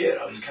a little kid,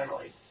 I was kind of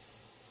like,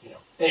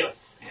 anyway.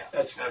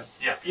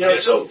 Yeah.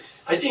 So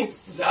I think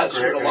that's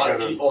what a lot of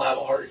people have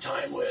a hard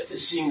time with,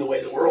 is seeing the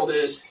way the world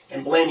is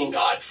and blaming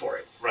God for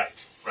it. Right.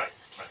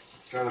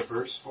 Got a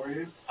verse for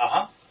you?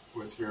 Uh-huh.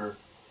 With your,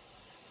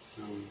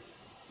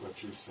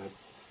 what you said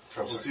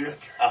troubles you?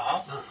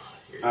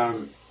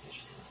 Uh-huh.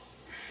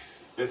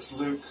 It's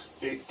Luke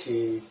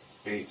 18:8,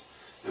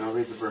 and I'll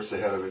read the verse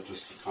ahead of it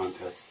just for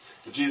context.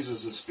 But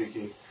Jesus is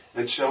speaking,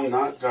 And shall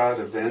not God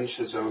avenge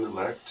his own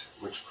elect,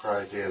 which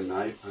cry day and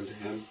night unto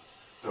him,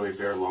 though he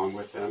bear long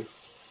with them?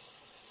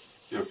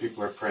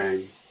 People are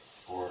praying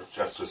for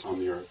justice on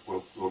the earth.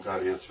 Will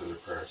God answer their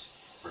prayers?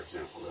 For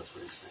example, that's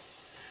what he's saying.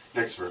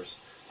 Next verse.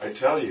 I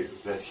tell you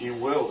that he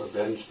will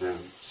avenge them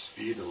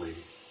speedily.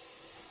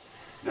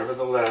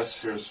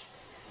 Nevertheless,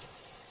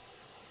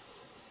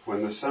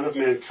 when the Son of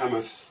Man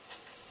cometh,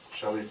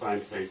 shall he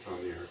find faith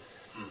on the earth?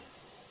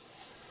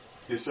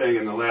 He's saying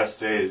in the last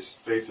days,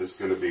 faith is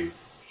going to be.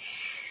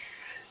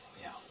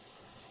 Yeah.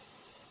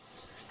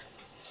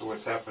 So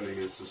what's happening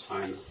is a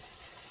sign of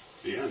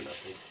the end, I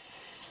think.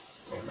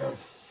 Amen.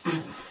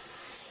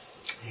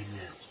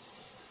 Amen.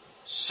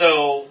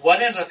 So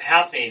what ends up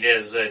happening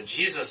is that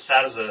Jesus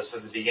says this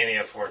at the beginning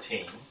of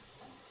 14,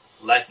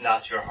 let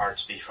not your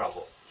hearts be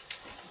troubled.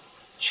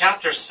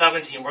 Chapter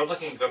 17, we're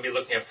going to be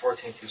looking at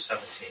 14 through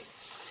 17.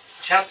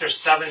 Chapter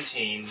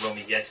 17, when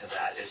we get to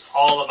that, is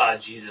all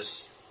about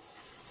Jesus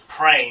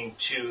praying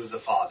to the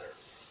Father.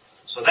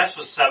 So that's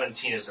what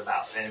 17 is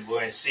about. And we're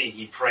going to see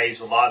he prays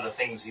a lot of the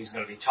things he's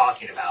going to be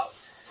talking about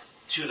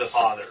to the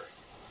Father.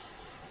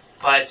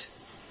 But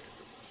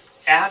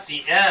at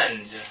the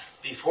end,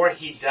 before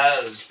he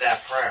does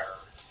that prayer,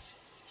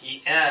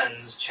 he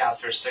ends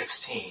chapter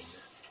 16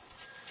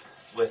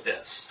 with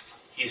this.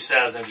 He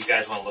says, if you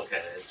guys want to look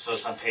at it, so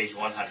it's on page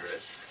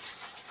 100.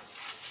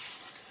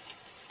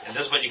 And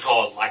this is what you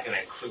call like an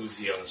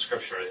inclusio in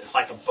Scripture. It's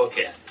like a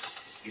bookends.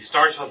 He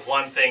starts with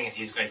one thing and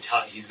he's going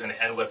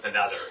to end with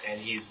another. And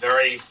he's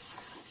very,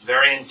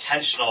 very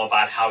intentional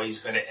about how he's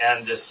going to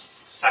end this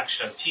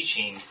section of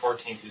teaching,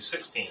 14 through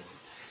 16.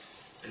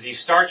 As he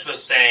starts with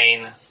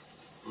saying,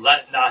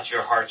 let not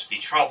your hearts be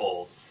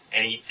troubled.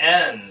 And he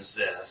ends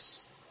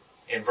this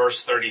in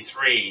verse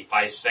 33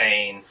 by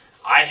saying,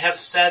 I have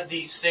said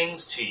these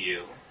things to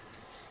you,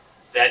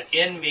 that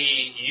in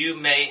me you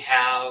may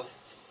have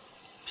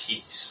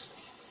peace.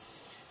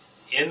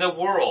 In the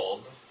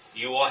world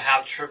you will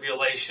have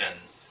tribulation,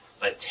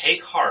 but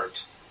take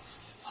heart,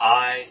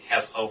 I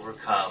have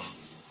overcome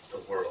the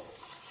world.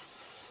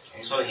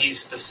 Amen. So he's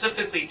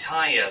specifically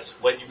telling us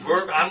what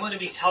I'm going to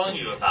be telling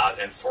you about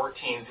in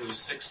 14 through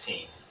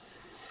 16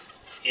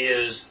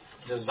 is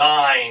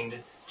designed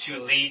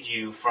to lead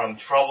you from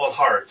troubled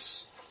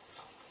hearts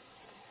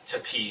to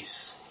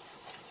peace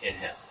in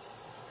him.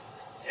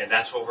 And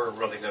that's what we're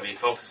really going to be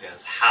focusing on,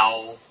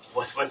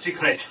 is what's he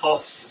going to tell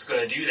us is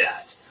going to do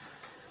that.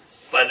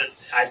 But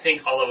I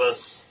think all of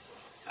us,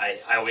 I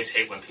always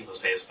hate when people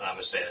say this, but I'm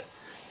going to say it.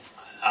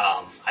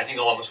 I think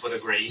all of us would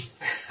agree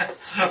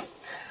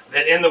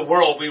that in the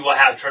world we will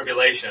have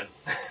tribulation.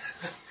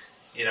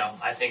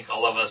 I think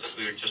all of us,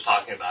 we were just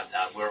talking about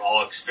that. We're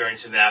all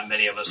experiencing that.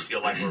 Many of us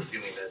feel like we're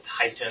feeling it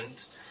heightened.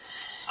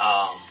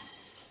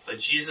 But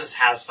Jesus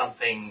has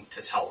something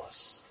to tell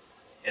us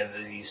in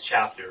these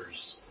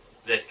chapters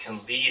that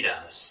can lead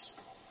us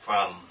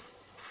from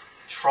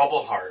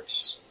troubled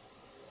hearts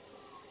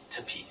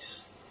to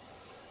peace.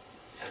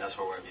 And that's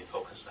what we're going to be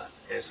focused on.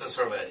 Okay, so that's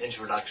sort of an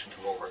introduction to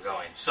where we're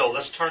going. So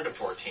let's turn to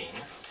 14.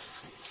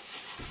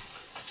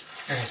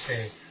 And I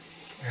say,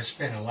 I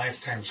spent a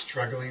lifetime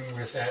struggling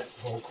with that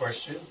whole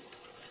question.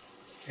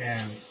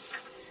 And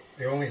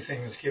the only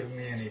thing that's given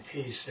me any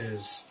peace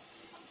is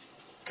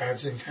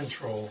God's in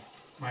control.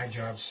 My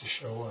job's to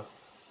show up.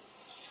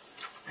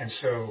 And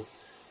so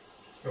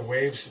the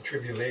waves of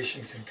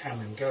tribulation can come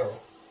and go.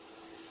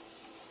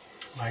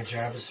 My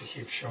job is to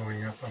keep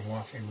showing up and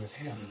walking with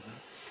Him. Mm-hmm.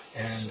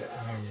 And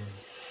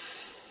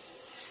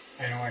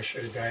I know I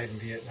should have died in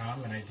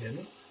Vietnam, and I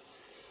didn't.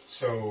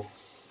 So,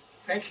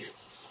 thank you.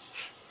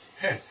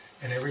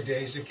 And every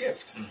day is a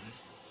gift. Mm-hmm.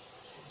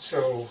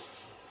 So,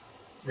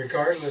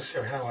 regardless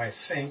of how I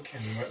think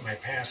and what my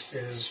past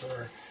is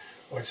or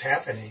what's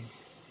happening,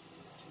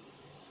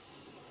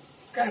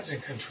 God's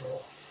in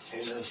control.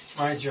 Amen.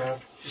 My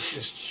job is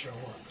just to show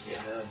up.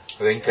 Amen. I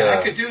think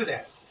I could do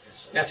that.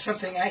 That's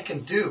something I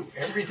can do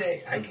every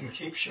day. I can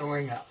keep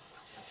showing up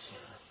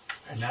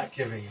and not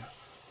giving up.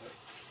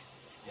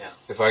 Yeah.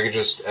 If I could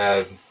just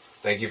add,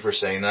 thank you for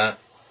saying that,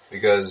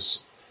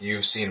 because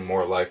you've seen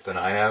more life than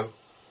I have,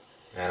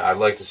 and I'd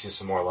like to see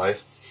some more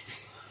life.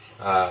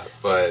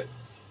 But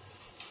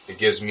it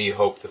gives me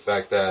hope, the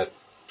fact that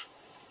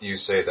you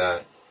say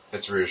that.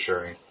 It's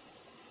reassuring.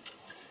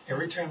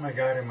 Every time I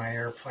got in my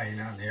airplane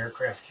on the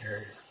aircraft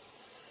carrier,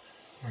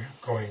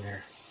 going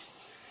there,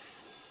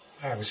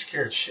 I was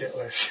scared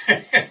shitless.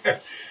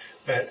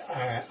 But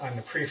on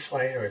the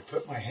pre-flight, I would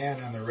put my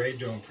hand on the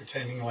radome,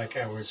 pretending like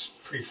I was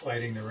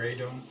pre-flighting the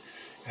radome,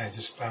 and I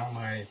just bowed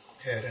my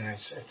head and I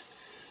said,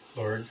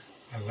 Lord,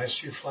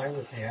 unless you fly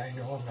with me, I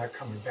know I'm not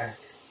coming back.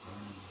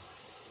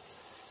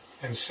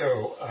 And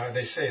so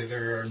they say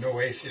there are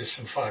no atheists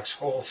in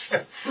foxholes.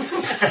 I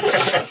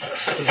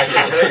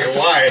can tell you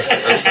why.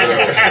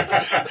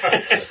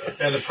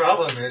 And the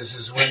problem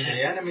is when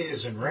the enemy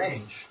is in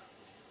range,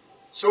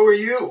 so are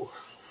you.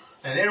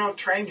 And they don't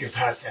train you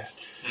about that.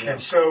 Yeah.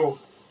 And so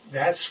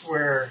that's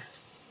where,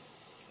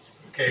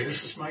 okay,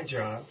 this is my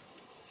job.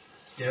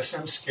 Yes,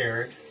 I'm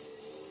scared.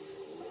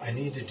 I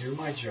need to do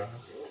my job.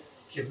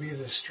 give me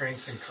the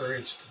strength and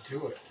courage to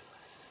do it.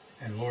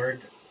 And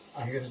Lord,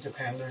 I'm going to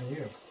depend on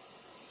you.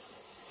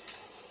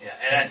 Yeah,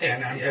 and I think,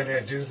 and I'm going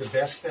to do the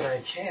best that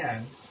I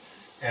can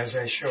as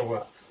I show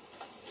up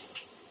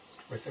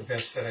with the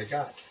best that I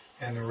got.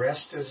 And the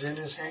rest is in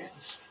his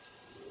hands.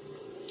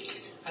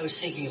 I was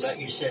thinking about,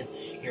 you said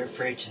you're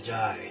afraid to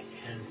die.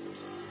 And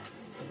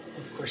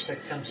of course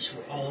that comes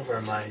through all of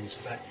our minds,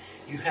 but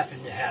you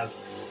happen to have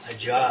a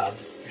job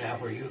now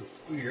where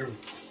you're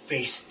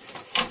face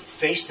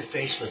to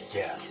face with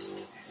death.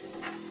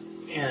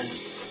 And,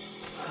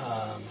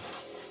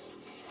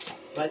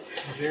 but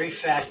the very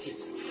fact that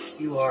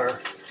you are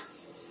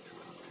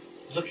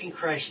looking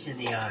Christ in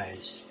the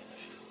eyes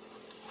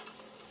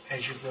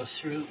as you go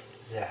through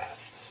that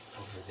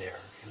over there,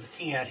 you're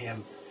looking at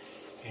him,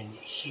 and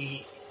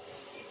he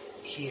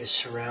is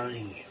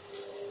surrounding you,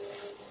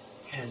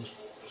 and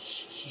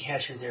he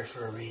has you there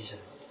for a reason,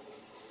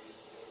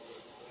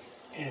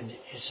 and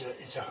it's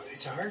a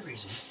hard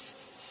reason,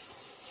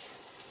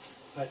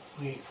 but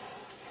you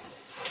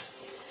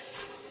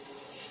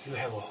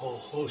have a whole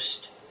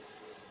host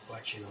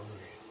watching over you.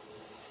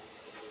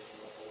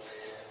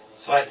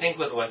 So I think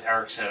with what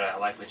Eric said, I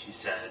like what you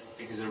said,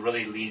 because it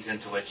really leads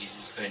into what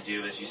Jesus is going to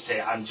do, is you say,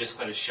 I'm just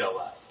going to show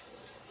up.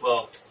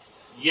 Well,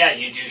 yeah,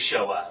 you do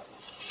show up,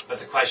 but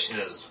the question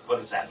is, what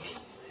does that mean?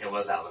 And what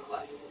does that look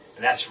like?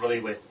 And that's really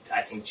what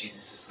I think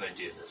Jesus is going to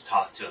do, is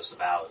talk to us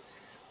about,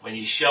 when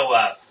you show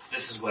up,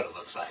 this is what it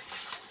looks like.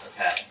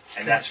 Okay?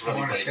 And that's really I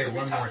want what to he's say going to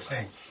one more talk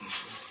thing.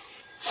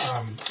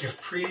 about. If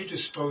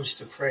predisposed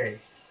to pray,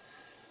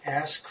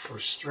 ask for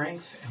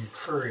strength and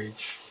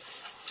courage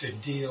to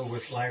deal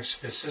with life's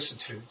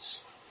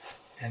vicissitudes,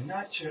 and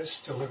not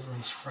just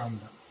deliverance from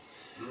them.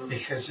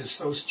 Because it's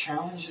those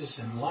challenges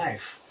in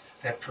life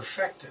that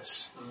perfect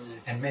us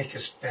and make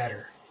us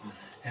better.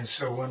 And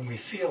so when we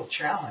feel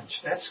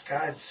challenged, that's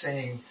God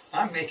saying,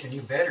 I'm making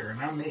you better and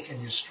I'm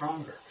making you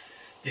stronger.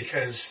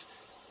 Because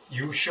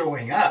you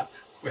showing up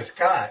with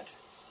God,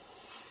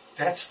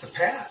 that's the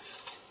path.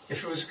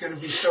 If it was going to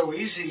be so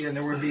easy and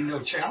there would be no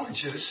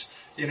challenges,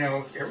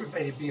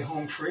 everybody'd be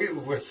home free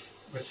with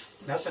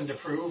nothing to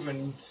prove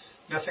and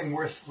nothing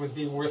would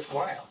be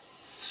worthwhile.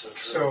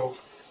 So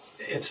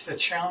it's the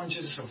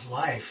challenges of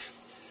life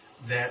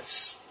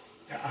that's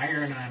the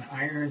iron on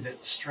iron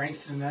that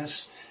strengthen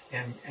us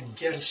and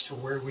get us to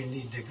where we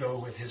need to go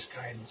with his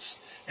guidance.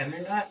 And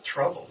they're not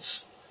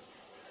troubles.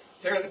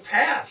 They're the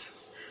path.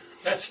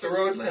 That's the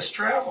road less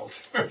traveled.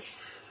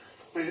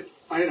 I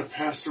had a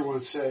pastor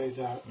once say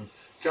that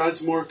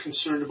God's more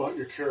concerned about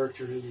your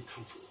character than your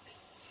comfort.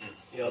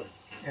 Yep.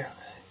 Yeah.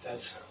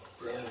 That's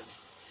brilliant.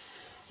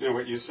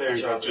 What you say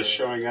about just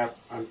showing up,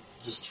 I'm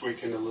just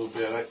tweaking a little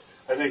bit.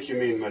 I think you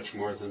mean much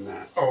more than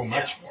that. Oh,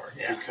 much more,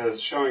 yeah.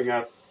 Because showing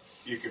up,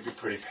 you could be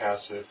pretty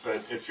passive.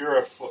 But if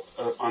you're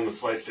on the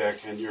flight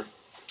deck and you're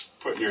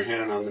putting your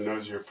hand on the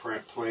nose of your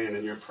plane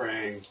and you're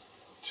praying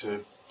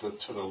to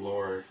the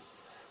Lord,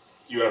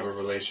 you have a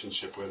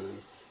relationship with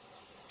him.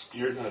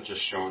 You're not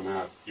just showing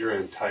up. You're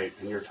in tight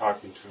and you're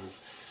talking to him.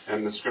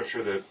 And the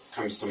scripture that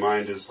comes to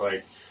mind is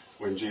like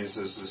when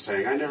Jesus is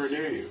saying, I never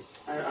knew you.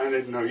 I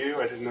didn't know you.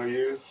 I didn't know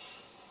you.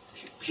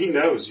 He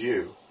knows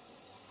you.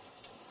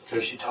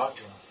 Because you talk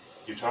to him.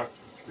 You talk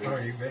to him. Oh,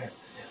 you bet.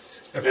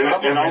 The And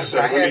problem also,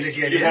 is I had to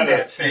get in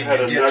that thing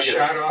and get nugget.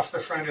 shot off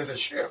the front of the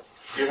ship.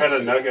 You had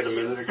a nugget a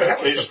minute ago.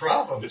 That was the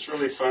problem. It's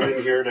really fun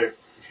in here to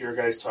hear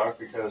guys talk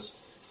because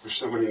there's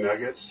so many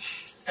nuggets.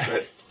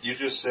 But you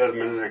just said a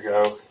minute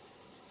ago,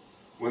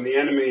 when the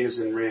enemy is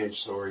in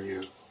range, so are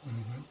you.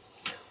 Mm-hmm.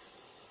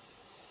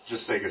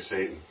 Just think of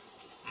Satan.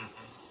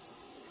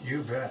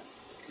 You bet.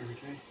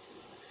 Okay.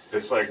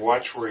 It's like,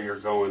 watch where you're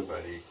going,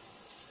 buddy.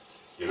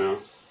 You're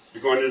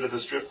going into the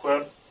strip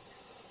club?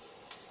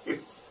 And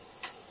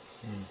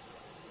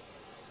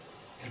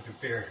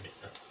prepared.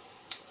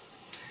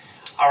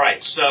 All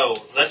right,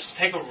 so let's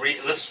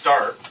let's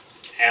start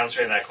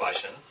answering that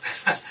question.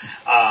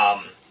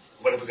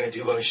 What are we going to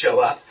do when we show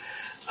up?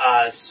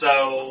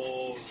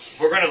 So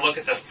we're going to look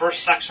at the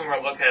first section. We're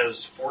going to look at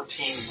is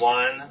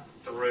 14:1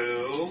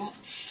 through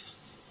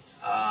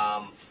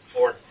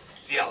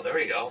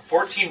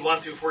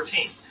 14:1 through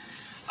 14.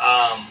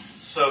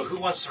 So who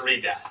wants to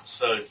read that?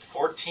 So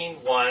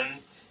 14:1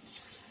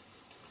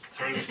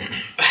 through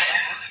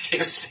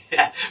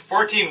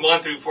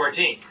 14:1 through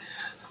 14.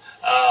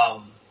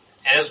 And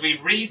as we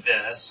read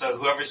this, so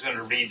whoever's going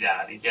to read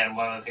that, again,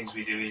 one of the things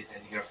we do in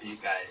here for you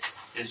guys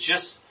is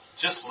just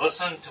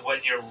listen to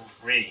what you're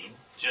reading,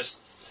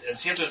 and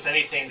see if there's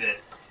anything that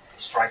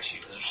strikes you.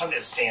 Is there something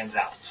that stands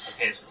out?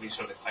 Okay, so we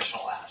sort of the question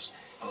I'll ask,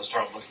 and we'll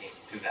start looking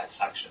through that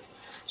section.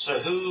 So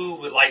who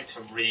would like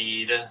to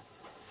read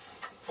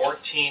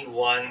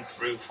 14:1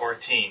 through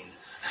 14?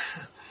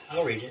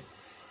 I'll read it.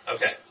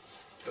 Okay,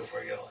 go for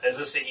it. Go. Is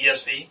this the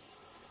ESV?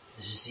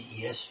 This is the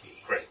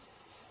ESV. Great.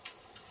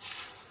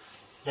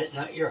 Let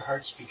not your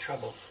hearts be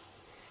troubled.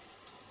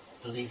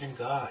 Believe in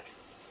God.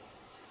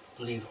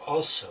 Believe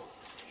also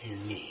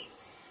in me.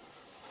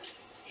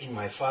 In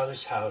my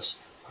Father's house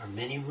are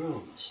many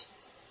rooms.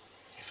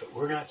 If it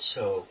were not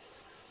so,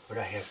 would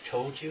I have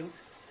told you?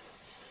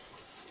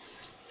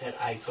 that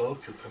I go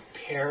to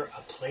prepare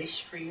a place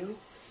for you?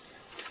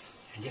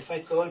 And if I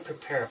go and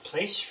prepare a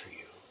place for you,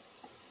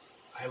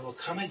 I will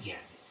come again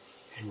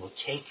and will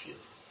take you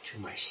to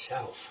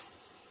myself,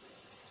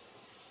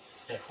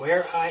 that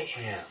where I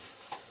am,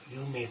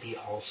 you may be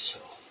also.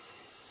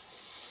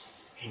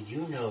 And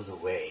you know the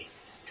way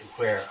to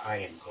where I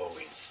am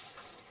going.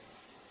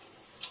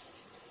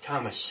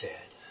 Thomas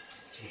said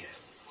to him,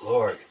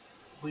 Lord,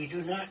 we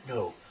do not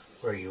know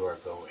where you are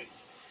going.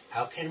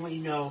 How can we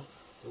know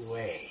the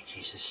way?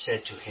 Jesus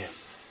said to him,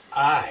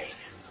 I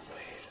am the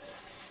way,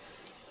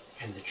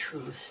 and the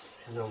truth,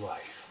 and the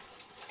life.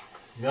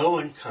 No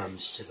one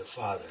comes to the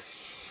Father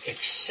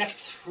except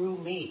through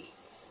me.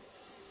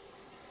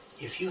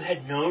 If you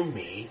had known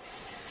me,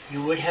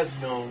 you would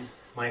have known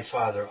my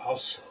Father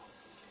also.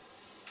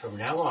 From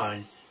now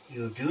on,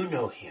 you do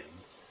know him,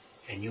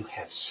 and you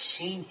have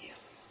seen him.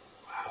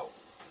 Wow.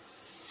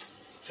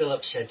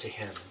 Philip said to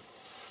him,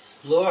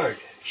 Lord,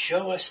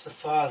 show us the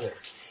Father,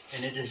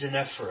 and it is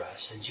enough for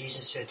us. And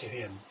Jesus said to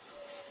him,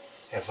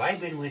 have I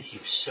been with you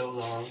so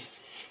long,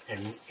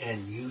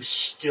 and you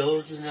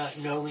still do not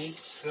know me,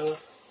 Philip?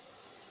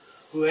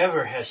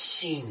 Whoever has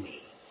seen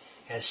me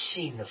has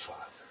seen the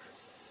Father.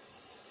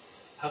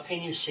 How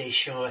can you say,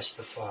 show us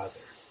the Father?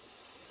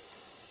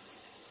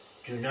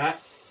 Do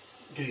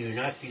you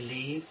not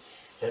believe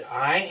that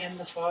I am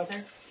the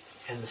Father,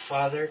 and the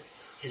Father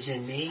is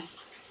in me?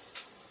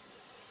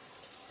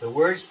 The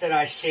words that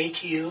I say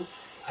to you,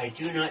 I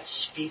do not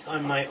speak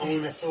on my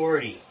own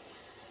authority,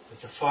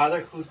 but the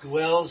Father who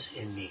dwells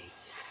in me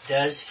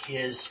does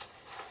his...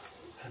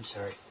 I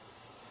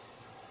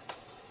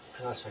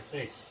lost my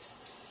place.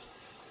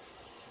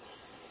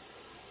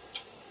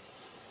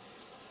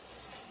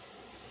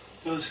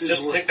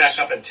 Just pick back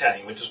up in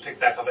 10. You would just pick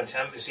back up in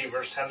 10. You see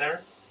verse 10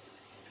 there?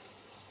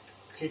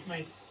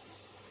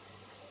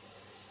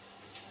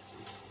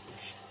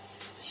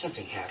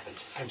 Something happened.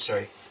 I'm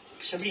sorry.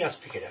 Somebody else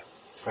pick it up.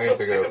 I can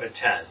pick it up at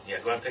 10. Yeah,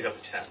 go ahead and pick up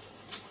at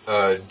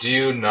 10. Do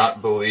you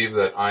not believe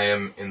that I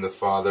am in the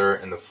Father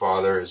and the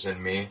Father is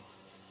in me?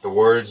 The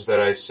words that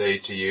I say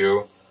to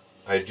you,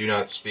 I do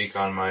not speak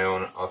on my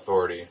own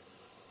authority,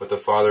 but the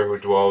Father who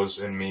dwells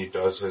in me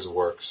does his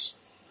works.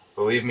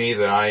 Believe me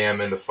that I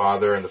am in the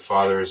Father and the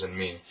Father is in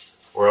me,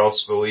 or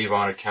else believe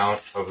on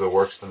account of the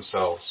works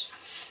themselves.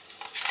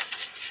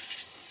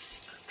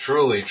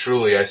 Truly,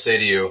 truly, I say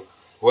to you,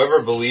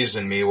 whoever believes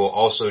in me will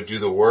also do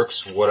the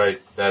works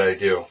that I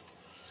do.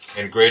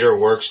 And greater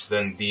works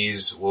than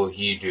these will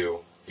he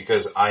do,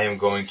 because I am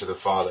going to the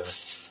Father.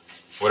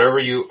 Whatever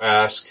you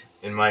ask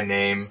in my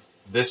name,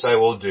 this I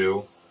will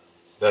do,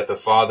 that the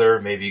Father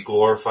may be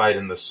glorified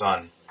in the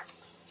Son.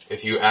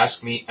 If you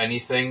ask me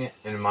anything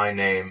in my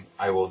name,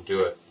 I will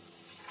do it.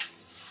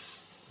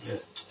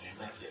 Good.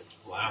 Amen.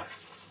 Wow.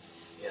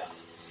 Yeah.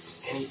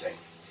 Anything.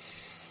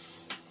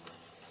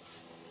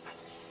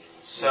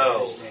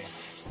 So,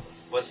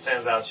 what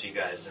stands out to you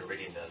guys in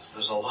reading this?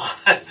 There's a lot.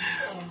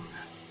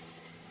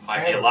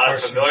 Might be a lot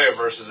of familiar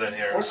verses in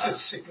here. What's the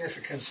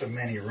significance of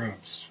many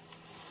rooms?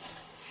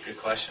 Good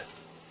question.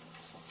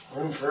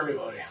 Room for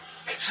everybody.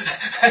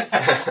 You're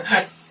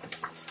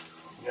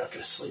not going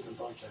to sleep in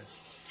bunk beds.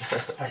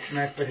 Can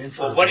I put in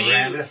for what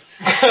Miranda?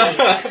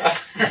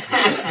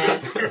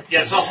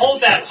 Yeah, so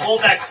hold that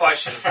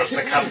question for us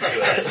to come to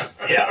it.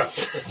 Yeah.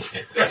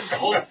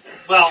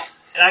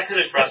 And we could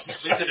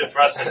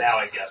address it now,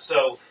 I guess.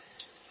 So,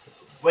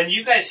 when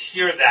you guys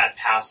hear that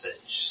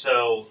passage,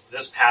 so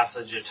this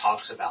passage, it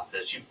talks about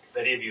this.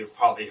 Many of you have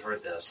probably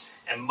heard this.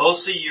 And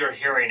mostly you're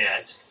hearing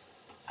it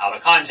out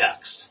of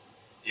context.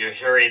 You're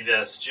hearing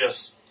this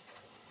just,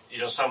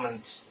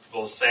 someone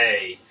will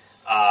say,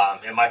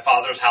 and my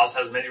Father's house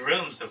has many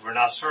rooms. If we're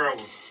not sure,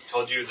 we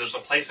told you there's a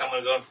place I'm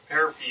going to go and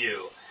prepare for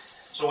you.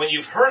 So when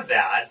you've heard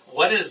that,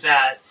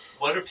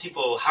 how are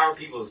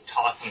people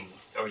talking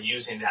or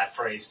using that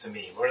phrase to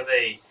mean? What are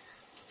they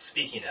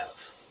speaking of?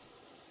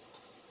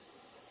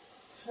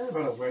 It's not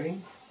about a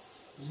wedding.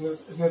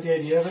 Isn't that the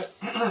idea of it?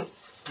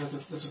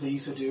 That's what they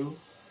used to do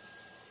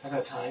at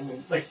that time.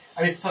 And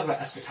it's talking about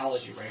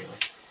eschatology, right?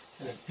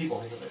 And people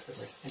think of it as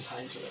in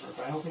times or whatever,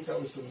 but I don't think that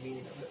was the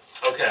meaning of it.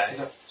 Okay. That's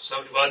okay.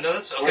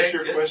 What's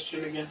your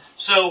question again?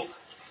 So,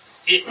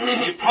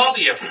 you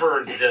probably have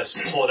heard this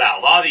pulled out.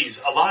 A lot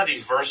of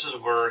these verses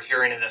we're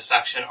hearing in this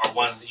section are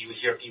ones that you would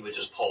hear people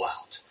just pull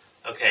out.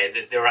 Okay,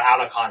 that they were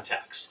out of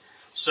context.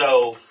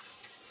 So,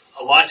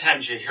 a lot of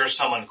times you hear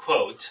someone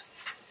quote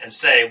and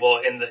say,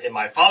 well,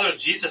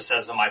 Jesus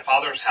says, in my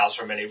Father's house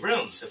are many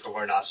rooms. If it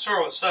were not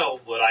so,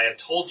 would I have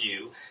told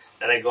you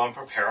that I go and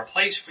prepare a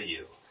place for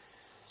you?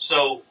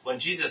 So, when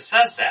Jesus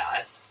says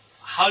that,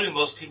 how do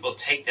most people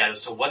take that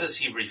as to what is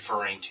he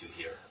referring to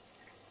here?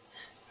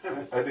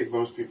 I think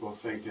most people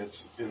think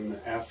it's in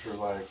the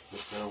afterlife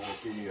that there will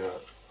be a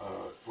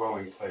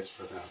dwelling place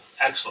for them.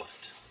 Excellent.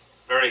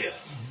 Very good.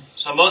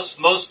 So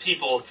most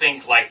people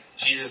think like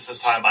Jesus is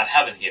talking about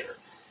heaven here.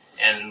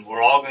 And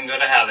we're all going to go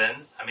to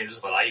heaven. I mean, this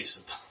is what I used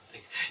to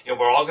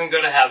We're all going to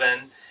go to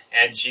heaven,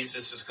 and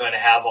Jesus is going to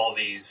have all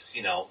these,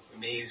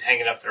 he's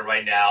hanging up there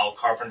right now,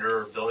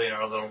 carpenter building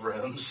our little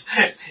rooms,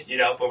 but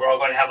we're all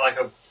going to have like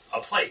a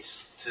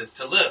place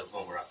to live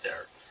when we're up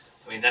there.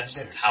 I mean, that's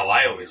how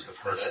I always have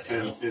heard it.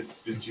 And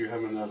did you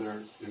have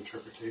another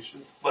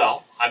interpretation?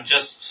 Well,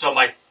 so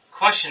my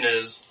question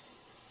is,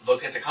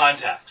 look at the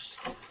context.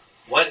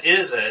 What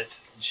is it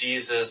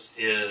Jesus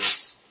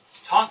is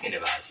talking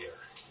about here?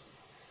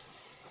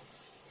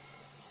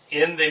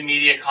 In the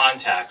immediate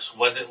context,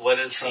 what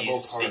is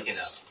he speaking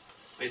of?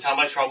 He's talking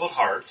about troubled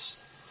hearts.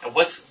 And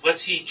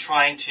what's he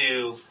trying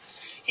to...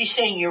 He's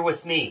saying you're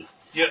with me.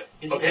 Yeah,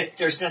 okay.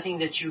 There's nothing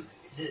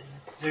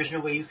there's no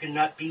way you can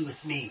not be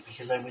with me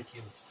because I'm with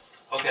you.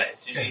 Okay,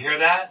 did you hear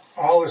that?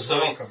 All is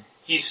welcome.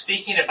 He's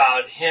speaking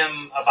about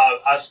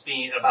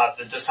about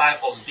the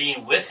disciples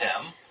being with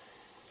him,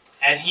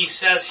 and he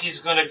says he's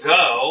going to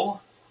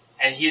go,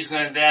 and he's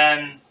going to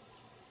then,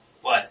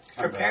 what?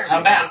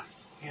 Come back.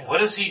 Yeah.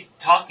 What is he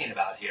talking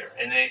about here?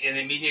 In the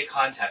immediate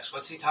context,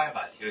 what's he talking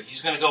about here?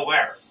 He's going to go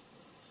where?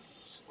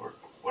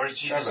 Where is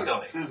Jesus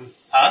going? Mm-hmm.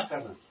 Huh?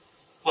 Heaven.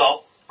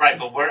 Well, right,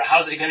 but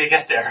how's he going to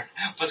get there?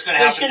 What's going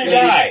to happen? He's going to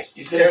die.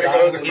 He's going to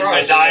go to the He's cross.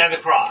 going to die on the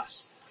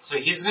cross. So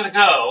he's going to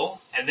go,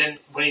 and then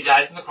when he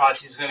dies on the cross,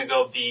 he's going to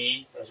go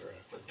be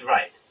Resurrected.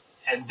 right,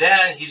 and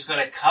then he's going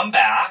to come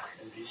back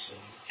And be seen.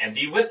 and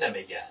be with them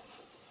again.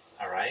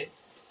 All right,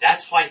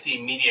 that's like the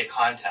immediate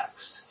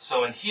context.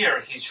 So in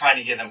here, he's trying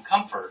to give them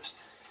comfort.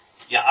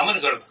 Yeah, I'm going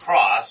to go to the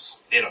cross.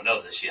 They don't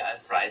know this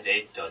yet, right?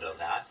 They don't know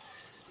that.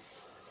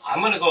 I'm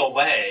going to go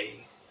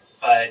away,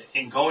 but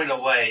in going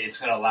away, it's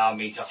going to allow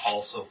me to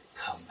also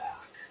come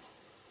back.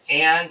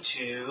 And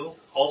to,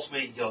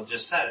 ultimately, Gil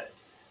just said it.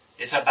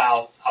 It's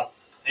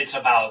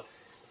about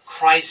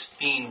Christ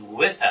being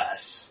with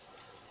us,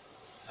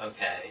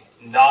 okay,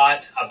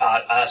 not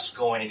about us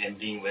going and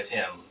being with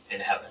him in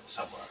heaven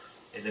somewhere.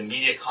 In the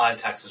immediate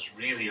context is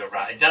really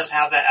around, it does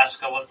have that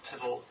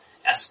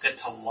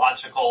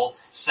eschatological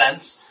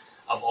sense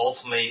of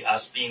ultimately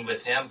us being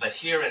with him, but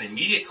here in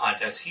immediate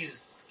context,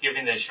 he's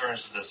giving the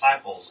assurance to the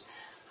disciples,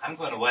 I'm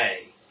going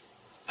away,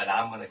 but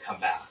I'm going to come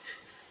back.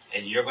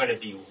 And you're going to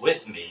be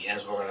with me,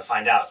 as we're going to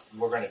find out,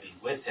 we're going to be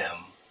with him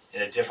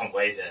in a different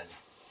way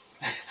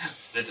than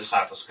the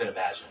disciples could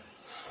imagine.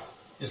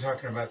 You're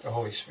talking about the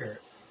Holy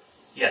Spirit.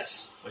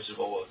 Yes, which is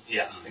what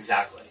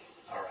exactly.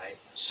 All right.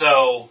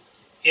 So,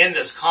 in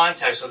this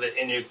context, so that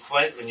when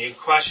your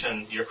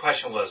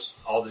question was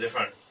all the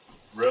different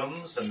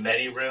rooms, the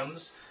many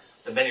rooms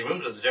are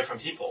the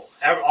different people.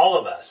 All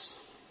of us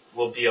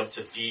will be able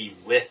to be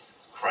with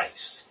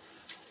Christ.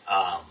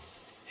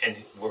 And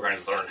we're going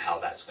to learn how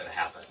that's going to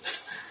happen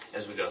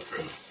as we go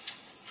through.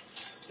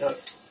 Now,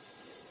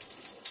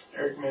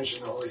 Eric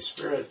mentioned the Holy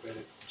Spirit, but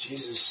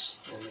Jesus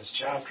in this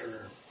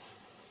chapter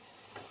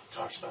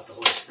talks about the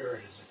Holy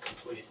Spirit as a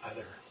complete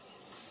other.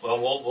 Well,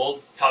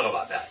 we'll talk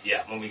about that,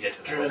 when we get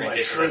to that. We're going to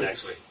get to that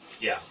next week.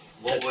 Yeah.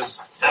 We'll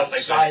definitely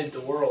outside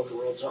the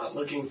world's not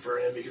looking for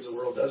him because the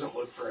world doesn't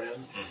look for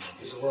him,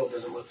 because the world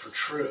doesn't look for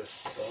truth.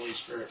 The Holy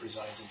Spirit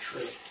resides in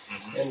truth.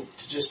 Mm-hmm. And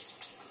to just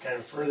kind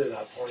of further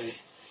that point,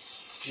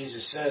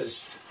 Jesus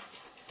says,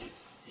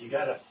 you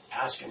got to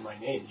ask in my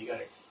name. You got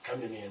to come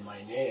to me in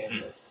my name.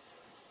 Mm-hmm.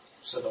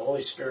 So the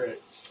Holy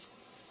Spirit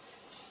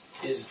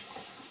is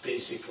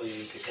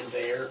basically the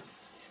conveyor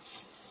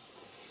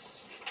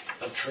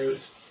of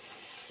truth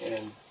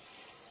and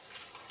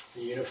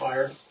the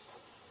unifier.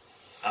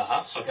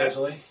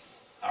 Supposedly. Okay.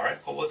 All right.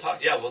 Well, we'll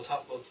talk.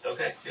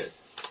 Okay, good.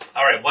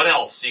 All right. What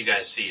else do you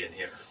guys see in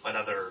here? What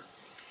other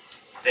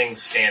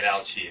things stand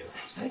out to you?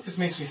 I think this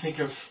makes me think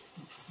of,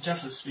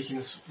 Jeff was speaking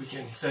this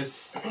weekend. He said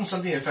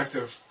something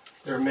effective.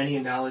 There are many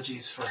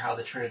analogies for how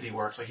the Trinity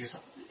works. Like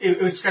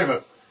it was kind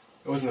of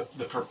it wasn't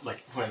the point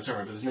of the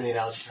sermon, but there's many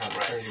analogies for how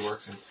the Trinity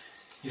works, and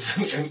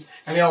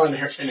they all end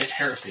in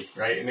heresy,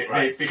 right? And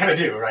they kind of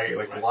do, right?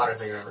 Like the water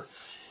thing or whatever.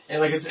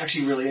 And it's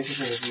actually really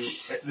interesting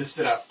this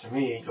stood out to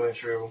me going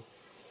through,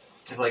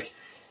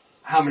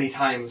 how many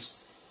times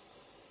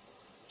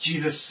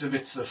Jesus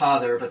submits to the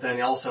Father, but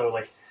then also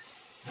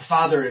the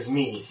Father is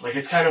me.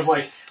 It's kind of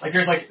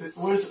there's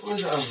what is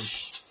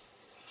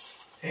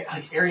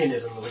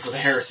Arianism, with the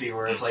heresy,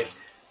 where it's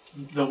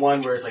the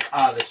one where it's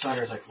the Son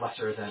is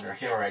lesser than, or I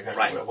can't remember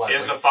exactly what it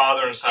was. Is the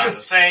Father and Son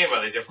the same?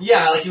 Are they different?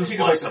 Yeah, you think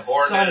of the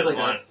subordinate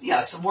Son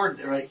as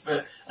subordinate, right?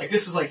 But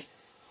this was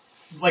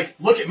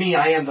look at me,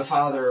 I am the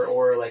Father,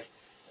 or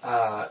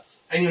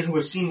anyone who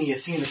has seen me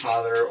has seen the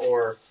Father,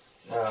 or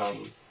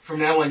from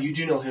now on you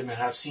do know him and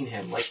have seen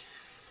him.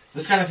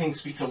 This kind of thing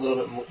speaks a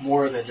little bit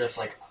more than just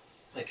a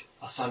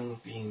son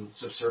being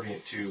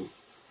subservient to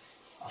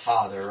a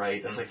father,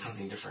 right? That's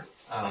something different.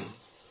 But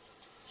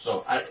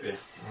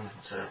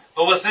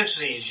what's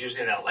interesting is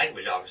using that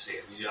language, obviously,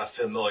 a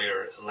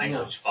familiar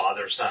language,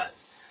 father, son.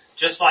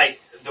 Just like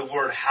the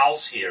word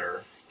house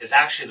here is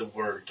actually the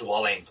word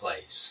dwelling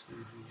place.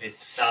 Mm-hmm.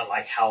 It's not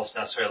like house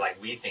necessarily like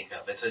we think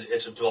of.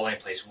 It's a dwelling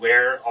place.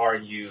 Where are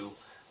you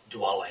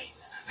dwelling?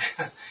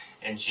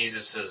 And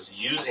Jesus is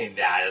using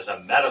that as a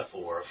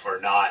metaphor for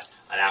not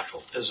an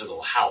actual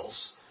physical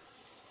house,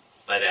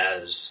 but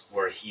as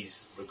we're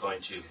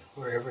going to.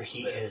 Wherever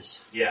he is.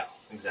 Yeah,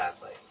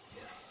 exactly.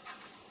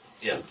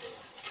 Yeah.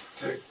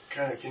 To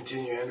kind of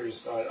continue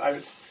Andrew's thought, I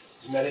was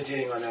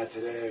meditating on that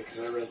today because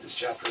I read this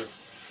chapter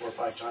 4 or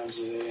 5 times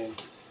today,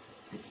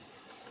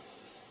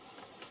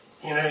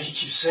 and he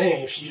keeps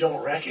saying, if you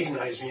don't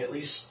recognize me, at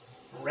least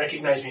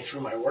recognize me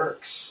through my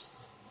works,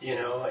 and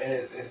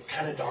it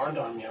kind of dawned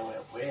on me. I went,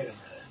 wait a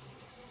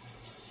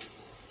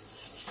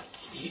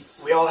minute.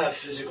 We all have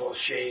physical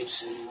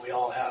shapes, and we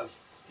all have,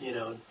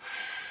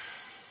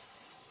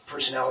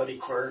 personality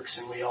quirks,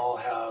 and we all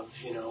have,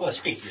 Well,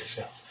 speak for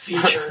yourself.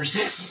 Features,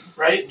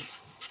 right?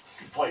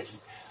 Good point.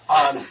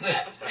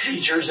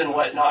 Features and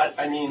whatnot.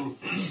 I mean,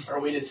 are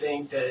we to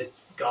think that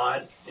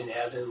God in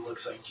heaven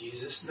looks like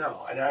Jesus?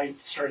 No. And I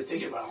started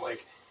thinking about it,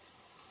 like,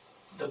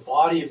 the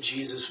body of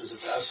Jesus was a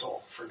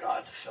vessel for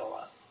God to fill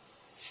up.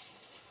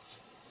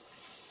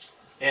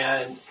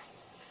 And,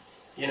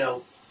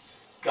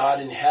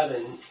 God in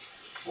heaven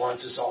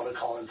wants us all to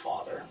call him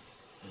Father.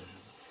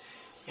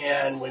 Mm-hmm.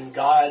 And when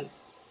God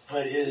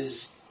put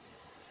his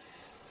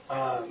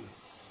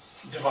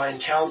divine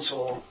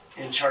counsel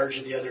in charge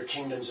of the other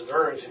kingdoms of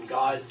earth, and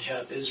God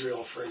kept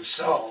Israel for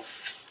himself,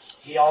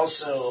 he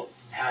also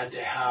had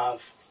to have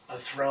a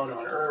throne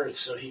on earth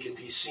so he could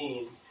be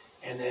seen,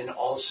 and then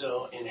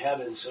also in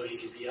heaven so he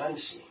could be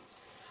unseen.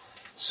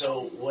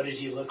 So what did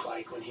he look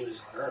like when he was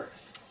on earth?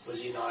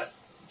 Was he not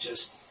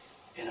just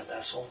in a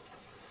vessel?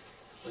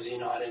 Was he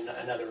not in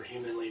another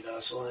humanly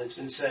vessel? And it's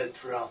been said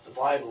throughout the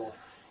Bible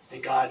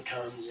that God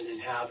comes and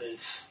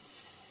inhabits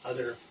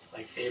other,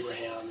 like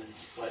Abraham and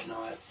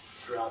whatnot,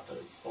 throughout the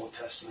Old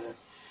Testament.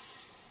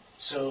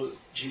 So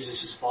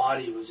Jesus'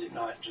 body, was it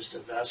not just a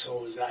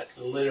vessel? Was that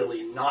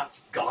literally not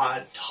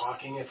God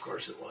talking? Of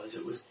course it was.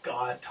 It was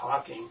God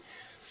talking,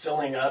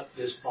 filling up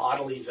this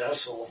bodily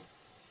vessel,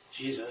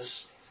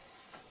 Jesus.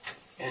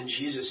 And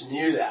Jesus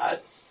knew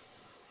that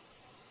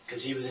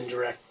because he was in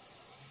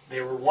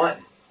they were one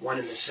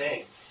and the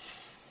same.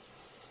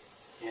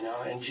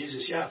 And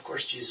Jesus, of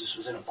course Jesus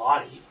was in a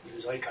body. He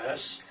was like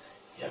us.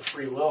 He had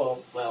free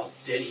will. Well,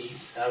 did he?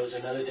 That was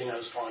another thing I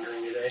was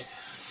pondering today.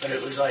 But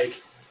it was like,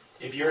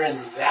 if you're in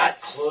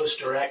that close,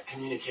 direct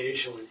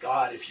communication with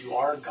God, if you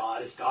are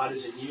God, if God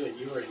is in you and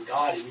you are in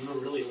God and you are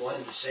really one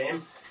and the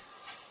same,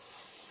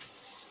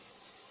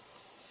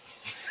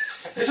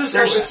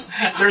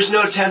 there's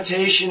no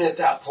temptation at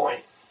that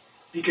point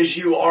because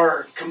you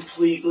are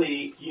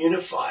completely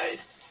unified.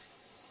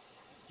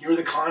 You're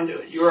the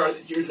conduit. You're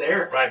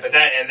there. Right, but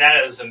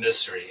that is the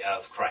mystery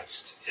of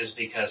Christ, is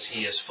because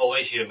he is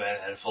fully human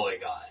and fully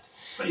God.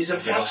 But he's a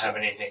vessel. You don't have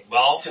anything.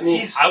 Well, to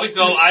me,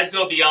 I'd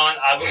go beyond.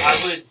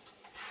 I would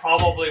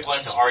probably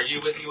want to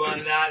argue with you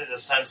on that in the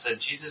sense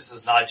that Jesus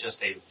is not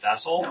just a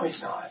vessel. No,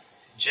 he's not.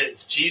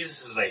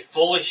 Jesus is a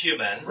fully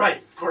human. Right,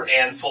 of course.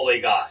 And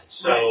fully God.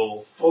 So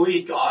right.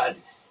 Fully God.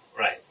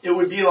 Right. It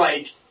would be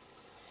like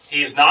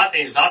he's not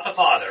the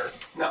Father.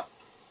 No.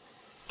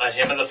 But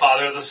him and the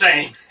Father are the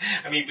same.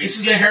 I mean, this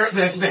is the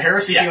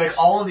heresy thing, like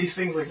all of these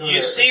things. Like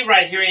you see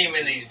right here, even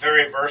in these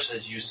very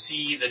verses, you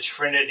see the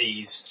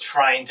Trinities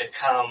trying to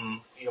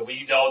come.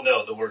 We all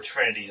know the word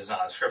Trinity is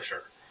not in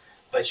Scripture,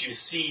 but you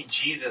see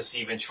Jesus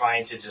even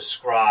trying to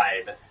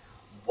describe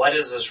what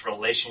is this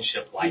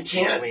relationship like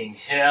between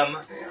him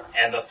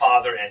and the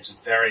Father, and it's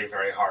very,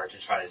 very hard to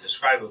try to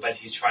describe it. But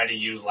he's trying to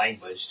use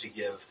language to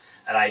give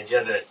an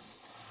idea that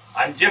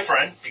I'm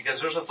different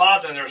because there's a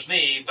Father and there's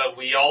me, but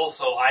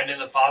I'm in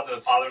the Father,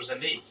 the Father's in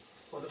me.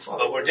 Well, the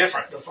Father, but we're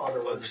different. The Father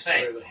was the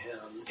same. Through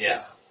him.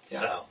 Yeah.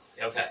 So,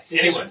 okay.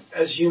 Because anyway.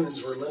 As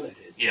humans, we're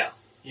limited. Yeah.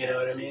 You know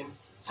what I mean?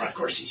 So right. Of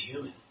course he's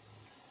human.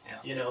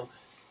 Yeah.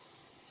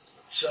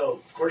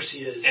 So, of course he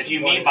is. If you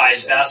mean by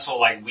vessel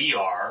like we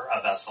are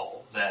a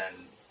vessel, then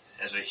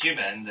as a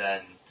human,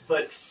 then...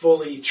 But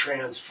fully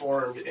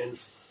transformed and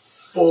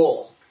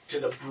full to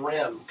the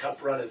brim,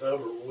 cup runneth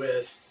over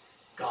with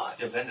God.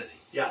 Divinity.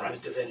 Yeah, right.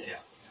 With divinity.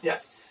 Yeah.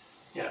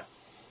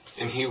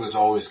 And he was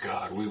always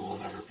God. We will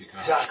never be God.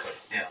 Exactly.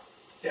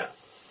 Yeah.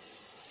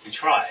 We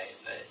try,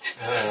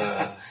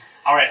 but...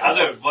 All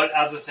right, what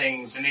other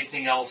things,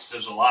 anything else?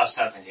 There's a lot of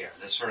stuff in here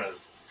that sort of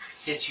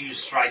hit you,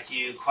 strike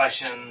you,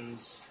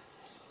 questions,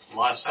 a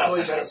lot of stuff. I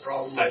always in had a this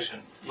problem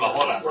section. with, well,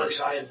 hold on. Works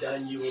I have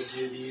done, you will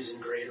do these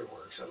and greater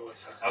works. I've always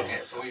had. Okay,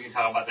 so we can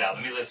talk about that.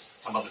 Let me list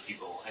some other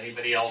people.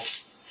 Anybody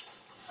else?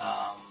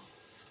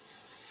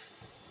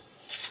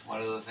 What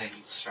other things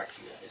struck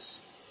you guys?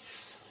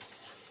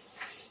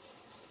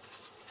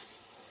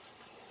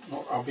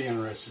 Well, I'll be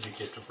interested to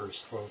get to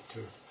verse 12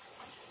 too.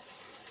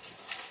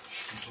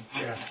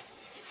 Yeah.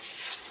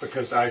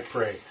 Because I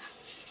pray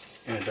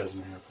and it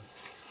doesn't happen.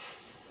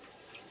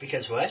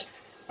 Because what?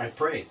 I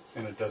pray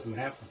and it doesn't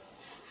happen.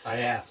 I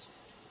ask.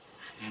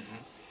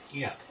 Mm-hmm.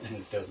 Yeah. And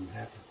it doesn't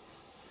happen.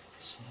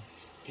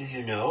 Do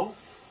you know?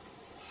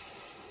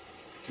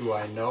 Do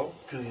I know?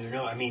 Do you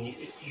know? I mean,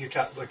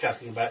 we're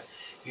talking about,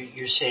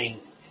 you're saying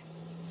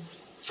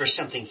for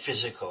something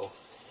physical.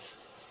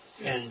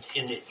 And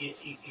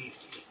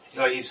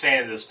no, he's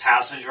saying in this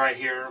passage right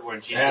here where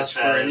Jesus ask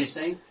says, for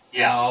anything,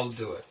 yeah, I'll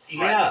do it.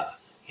 Yeah.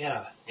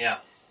 Yeah.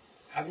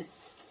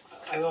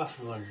 I've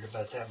often wondered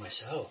about that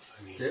myself.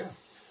 I mean, Yeah.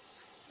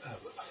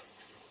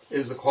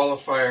 Is the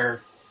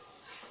qualifier,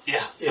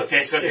 Yeah.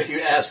 if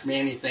you ask me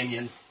anything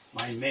in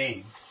my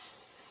name,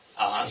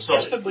 So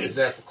is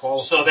that the qualifier?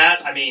 So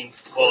that, I mean,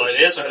 well, it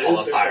is a That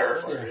is the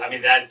qualifier. qualifier. I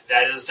mean, that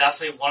is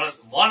definitely one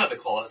of the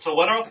qualifiers. So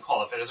what are the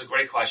qualifiers? That's a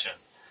great question.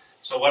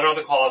 So what are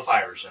the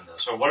qualifiers in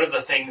this? Or what are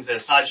the things that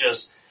it's not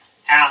just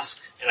ask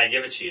and I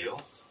give it to you?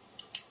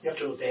 You have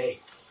to obey.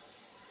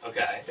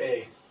 Okay.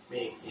 Obey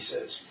me. He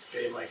says,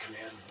 obey my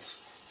commandments.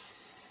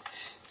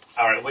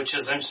 Alright, which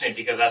is interesting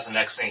because that's the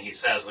next thing he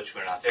says, which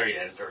we're not there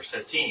yet in verse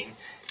 15.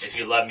 If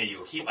you love me, you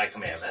will keep my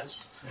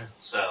commandments. Yeah.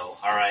 So,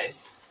 alright.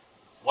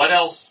 What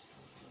else?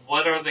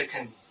 What are the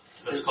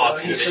let's call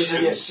it He says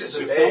conditions? it's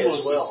obey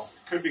as well.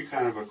 Could be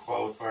kind of a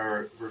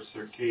qualifier, verse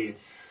 13,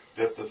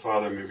 that the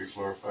Father may be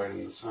glorified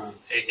in the Son.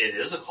 It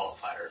is a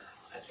qualifier.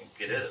 I think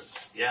it is.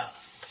 Yeah.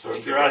 So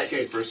if you're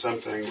asking for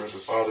something where the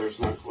Father is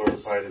not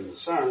glorified in the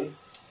Son,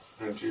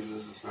 then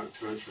Jesus is not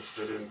too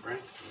interested in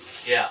granting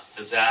it. Yeah.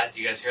 Do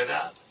you guys hear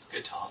that?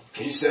 Good, Tom.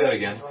 Can you say that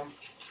again?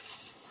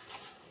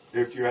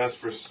 If you ask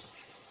for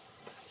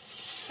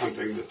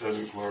something that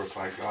doesn't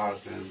glorify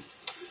God, then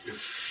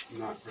it's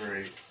not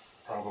very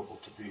probable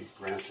to be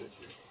granted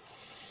you.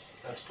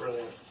 That's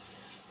brilliant.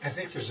 I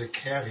think there's a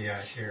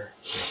caveat here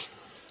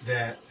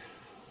that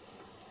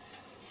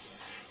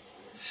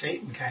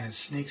Satan kind of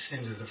sneaks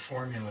into the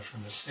formula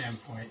from the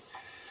standpoint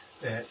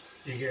that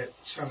you get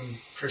some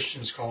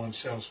Christians call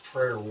themselves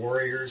prayer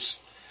warriors,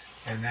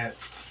 and that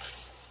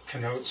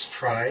connotes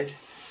pride.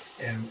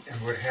 And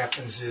what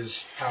happens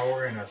is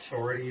power and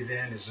authority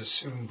then is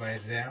assumed by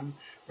them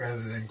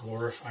rather than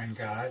glorifying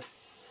God.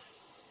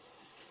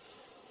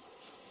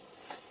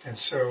 And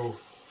so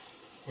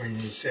when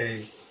you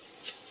say,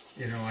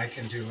 I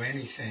can do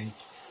anything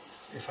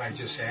if I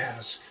just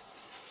ask,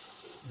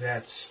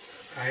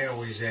 I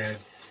always add,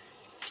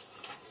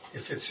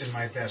 if it's in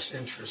my best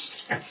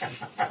interest.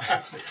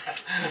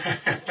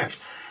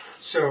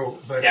 So,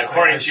 but yeah,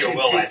 according I've to your seen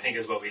will, I think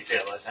is what we say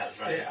at Let's Have,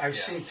 right? Yeah, I've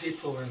seen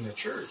people in the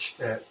church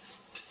that,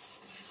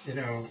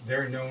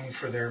 they're known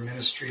for their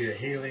ministry of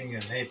healing,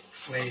 and they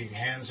lay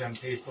hands on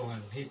people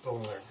and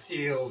people are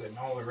healed and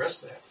all the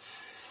rest of that.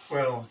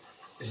 Well,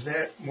 is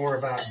that more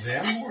about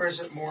them, or is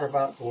it more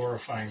about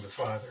glorifying the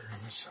Father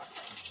and the Son?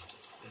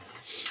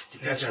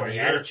 Depends That's on why the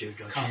your attitude,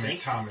 don't you comment,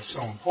 think? Tom, is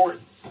so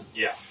important.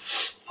 Yeah.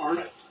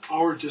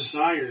 Our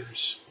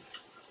desires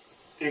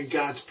and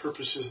God's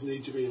purposes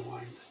need to be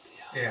aligned.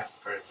 Yeah.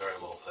 Very, very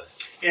well put.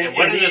 And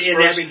what did this in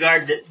verse- that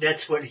regard,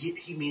 that's what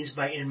he means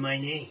by "in my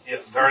name." Yeah,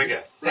 very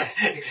good.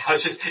 You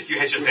guys just We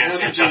have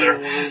answered to each be other.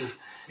 aligned.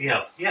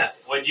 Yeah.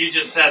 What you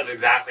just said is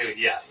exactly,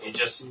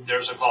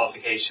 there's a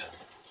qualification.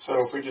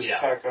 So if we just Yeah.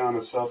 tack on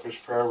a selfish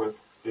prayer with,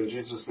 in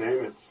Jesus'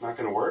 name, it's not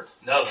going to work?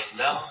 No,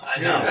 I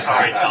know.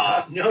 Sorry,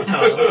 Tom. No.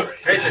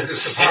 Hate to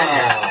disappoint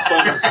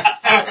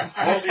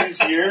All these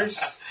years?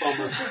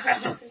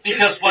 Bummer.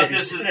 Because what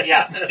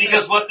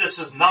this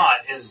is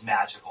not is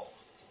magical.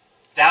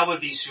 That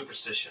would be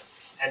superstition.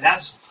 And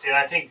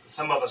I think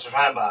some of us are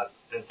talking about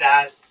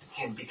that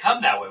can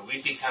become that way.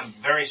 We become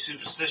very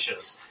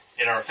superstitious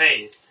in our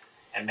faith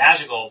and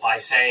magical by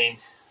saying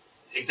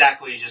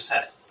exactly what you just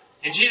said.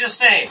 In Jesus'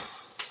 name,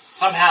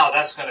 somehow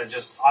that's going to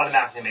just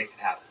automatically make it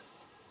happen.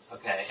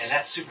 Okay? And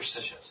that's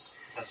superstitious.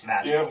 That's You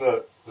magical.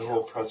 have the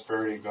whole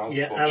prosperity gospel.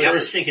 Yeah, I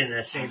was just thinking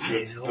that same thing.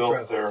 It's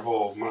built their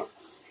whole,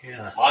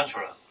 Yeah.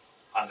 Mantra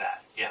on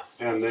that. Yeah.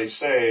 and they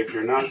say if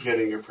you're not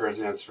getting your prayers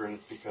answered,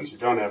 it's because you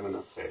don't have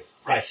enough faith.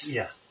 Right.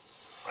 Yeah.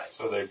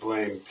 So they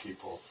blame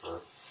people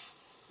for,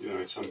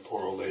 some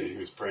poor old lady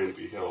who's praying to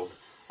be healed.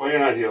 Well, you're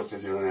not healed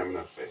because you don't have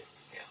enough faith.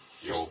 Yeah.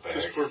 You old bag.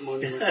 Just put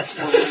money in the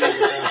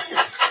basket.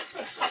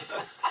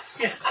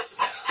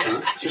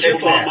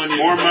 Just More put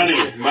more money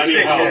in the basket.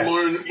 Money helps.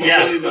 More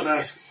money in the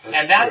basket.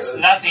 And that's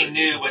nothing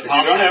new with If Tom.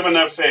 you don't have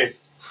enough faith,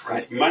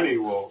 Right. money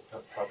will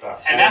help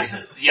out. And that's,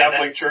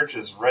 Catholic Church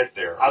is right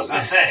there. I was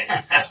going to say,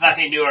 that's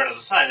nothing new under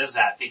the sun, is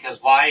that?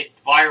 Because why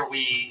are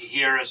we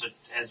here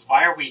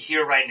why are we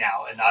here right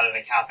now and not in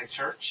a Catholic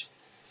church?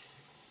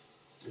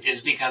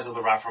 Is because of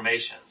the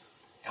Reformation.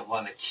 And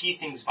one of the key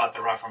things about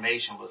the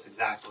Reformation was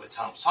exactly what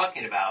Tom was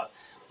talking about,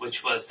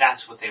 which was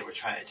that's what they were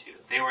trying to do.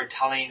 They were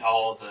telling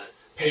all the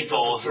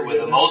people who were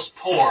the most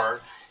poor,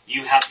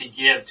 you have to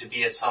give to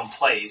be at some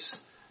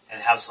place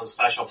and have some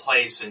special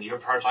place, and your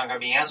prayers aren't going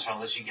to be answered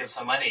unless you give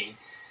some money.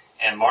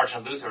 And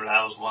Martin Luther,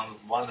 that was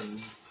one of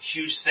the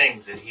huge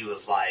things that he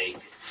was like,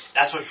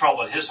 that's what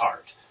troubled his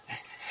heart.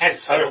 And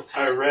so,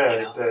 I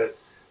read that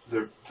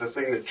the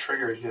thing that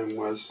triggered him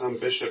was some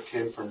bishop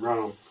came from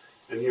Rome,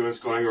 and he was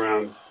going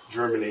around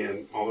Germany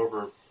and all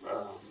over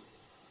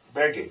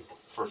begging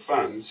for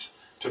funds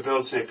to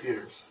build St.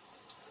 Peter's.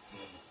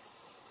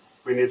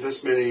 We need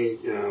this many,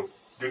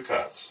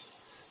 ducats.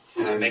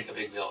 to make a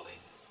big building.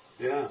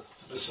 Yeah.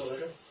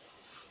 Basilica?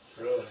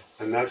 Really?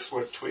 And that's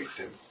what tweaked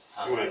him.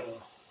 He went,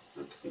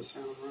 that doesn't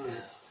sound right.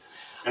 Yeah.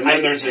 And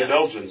then there's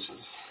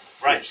indulgences.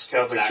 Right. Which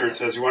Catholic Church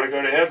says, you want to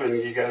go to heaven,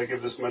 you got to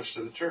give this much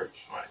to the church.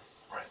 Right.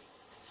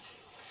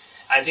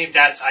 I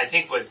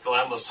think what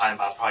Glenn was talking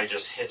about probably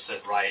just hits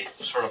it right,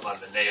 sort of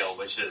on the nail,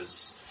 which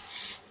is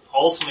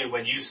ultimately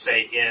when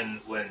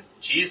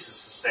Jesus is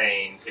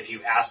saying, if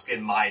you ask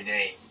in my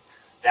name,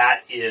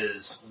 that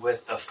is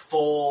with the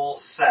full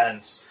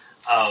sense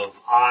of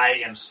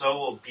I am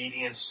so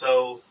obedient,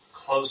 so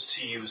close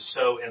to you,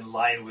 so in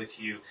line with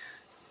you,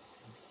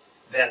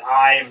 that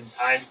I'm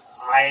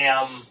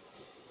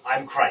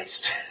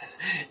Christ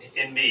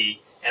in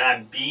me, and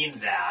I'm being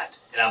that,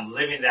 and I'm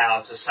living that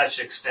out to such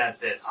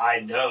extent that I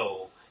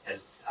know,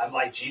 I'm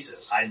like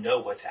Jesus, I know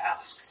what to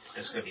ask.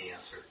 It's going to be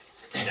answered.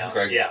 You know?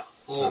 Greg? Yeah.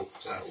 Well,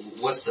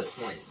 what's the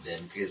point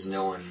then? Because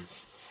no one,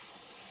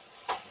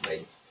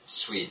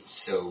 sweet,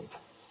 so,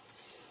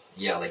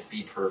 yeah,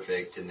 be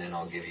perfect and then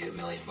I'll give you $1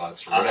 million or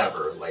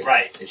whatever.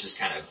 Right. It's just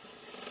kind of.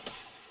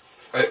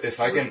 If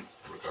I could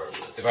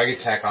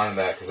tack on to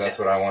that, because that's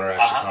what I want to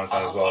actually comment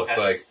on as well.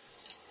 Okay.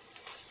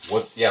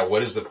 It's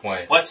what is the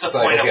point? What's the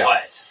point of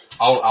what?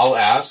 I'll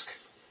ask,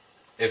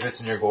 if it's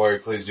in your glory,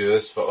 please do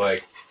this,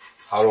 but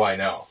how do I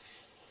know?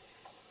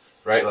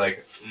 Right?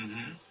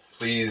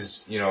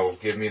 Please,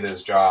 give me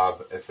this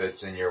job if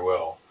it's in your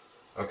will.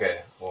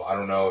 Okay, well, I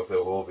don't know if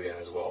it will be in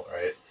his will,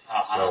 right?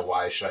 So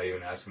why should I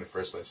even ask in the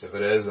first place? If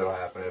it is, it'll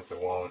happen. If it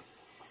won't,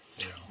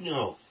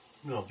 No,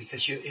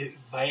 because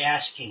by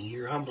asking,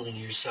 you're humbling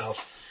yourself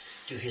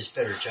to his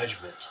better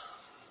judgment.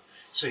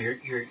 So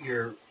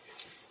you're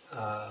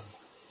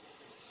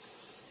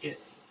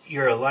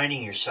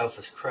aligning yourself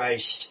with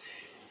Christ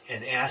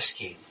and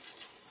asking,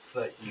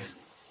 but you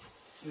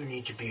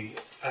need to be,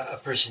 a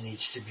person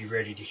needs to be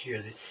ready to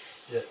hear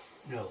that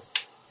no,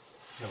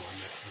 I'm not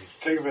ready.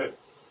 Think of it,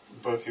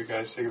 both you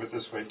guys, think of it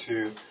this way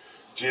too.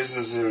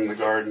 Jesus is in the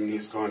garden,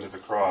 he's going to the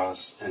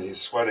cross, and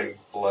he's sweating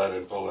blood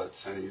and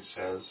bullets, and he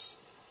says,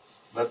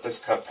 let this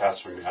cup pass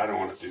from me. I don't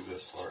want to do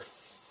this, Lord.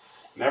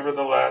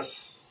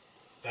 Nevertheless,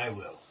 Thy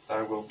will.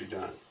 Thy will be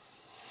done.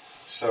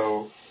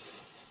 So,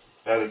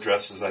 that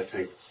addresses, I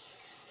think,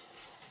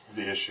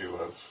 the issue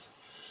of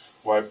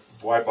why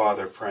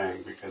bother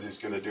praying? Because he's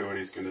going to do what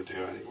he's going to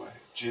do anyway.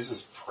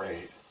 Jesus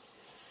prayed.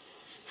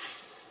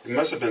 He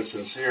must have been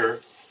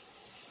sincere,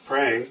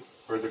 praying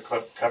for the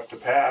cup to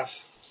pass.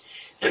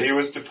 But he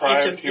was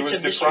deprived. It's a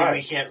mystery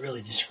we can't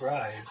really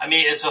describe. I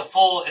mean, it's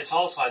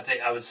also, I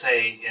think, I would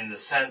say, in the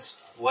sense,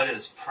 what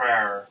is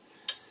prayer?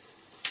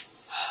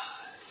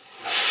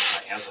 I'm not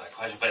going to answer that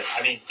question, but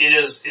I mean, it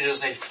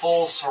is a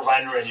full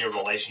surrender in your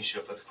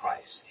relationship with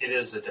Christ. It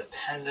is a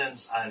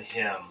dependence on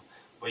him,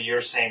 where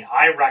you're saying,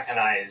 I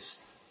recognize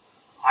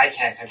I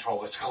can't control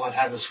what's going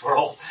on in this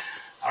world,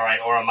 alright,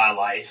 or in my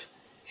life.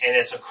 And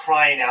it's a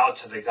crying out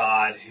to the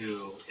God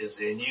who is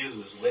in you,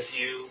 who's with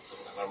you.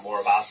 We'll learn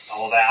more about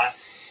all that.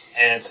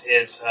 And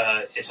it's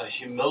a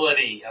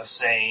humility of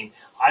saying,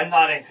 I'm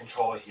not in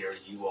control here,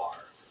 you are.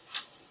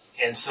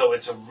 And so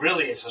it's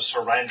a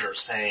surrender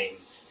saying,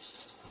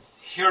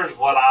 here's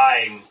what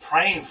I'm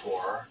praying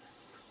for.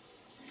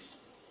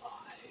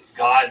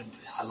 God,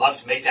 I'd love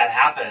to make that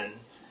happen.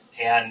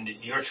 And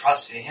you're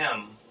trusting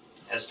him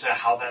as to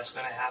how that's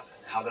going to happen,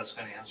 how that's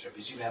going to answer,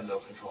 because you have no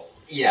control.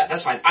 Yeah,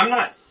 that's fine. I'm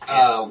not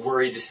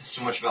worried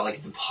so much about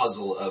the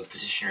puzzle of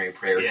petitionary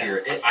prayer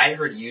here. I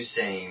heard you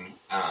saying,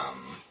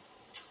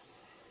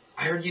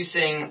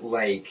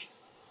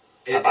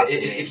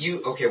 if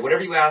you,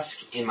 whatever you ask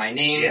in my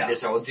name,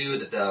 this I will do,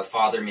 that the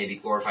Father may be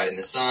glorified in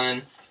the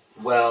Son.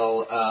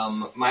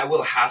 Well, my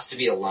will has to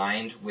be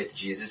aligned with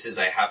Jesus's.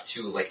 I have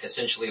to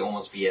essentially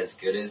almost be as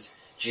good as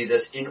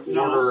Jesus in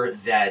order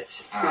that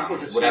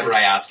whatever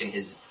I ask in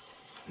his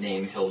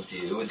name he'll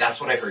do. That's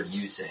what I heard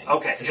you saying.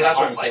 Okay. And so that's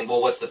what I'm saying. Well,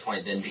 what's the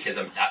point then? Because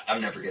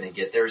I'm never going to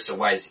get there. So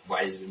why does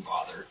it even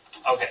bother?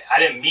 Okay, I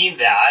didn't mean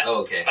that.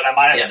 Oh, okay. But I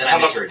might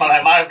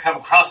have come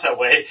across that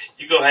way.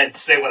 You go ahead and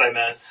say what I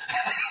meant.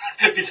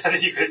 Because I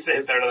think you could say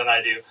it better than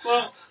I do.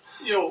 Well,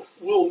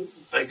 we'll.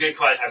 But good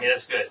question. I mean,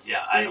 that's good.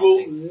 Yeah, we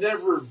will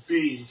never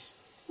be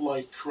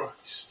like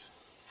Christ.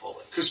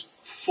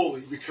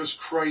 Fully. Because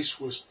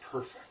Christ was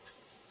perfect.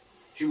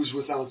 He was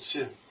without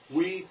sin.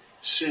 We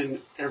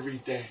sin every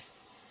day,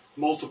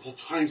 multiple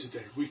times a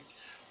day.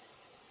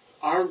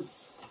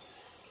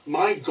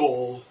 My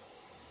goal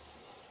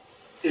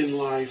in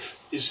life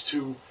is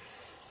to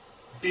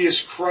be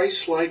as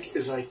Christ-like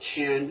as I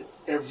can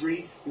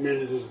every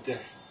minute of the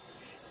day.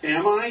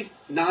 Am I?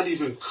 Not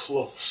even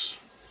close.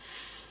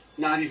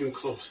 Not even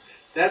close.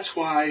 That's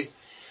why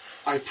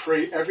I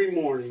pray every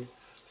morning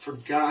for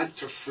God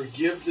to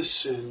forgive the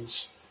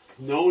sins,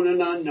 known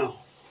and unknown.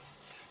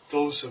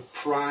 Those of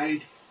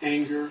pride,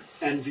 anger,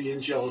 envy,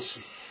 and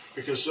jealousy.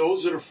 Because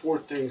those are the 4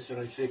 things that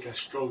I think I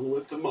struggle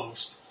with the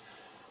most.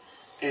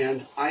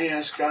 And I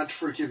ask God to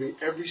forgive me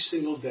every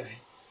single day.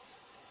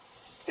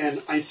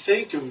 And I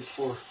thank him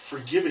for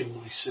forgiving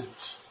my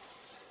sins.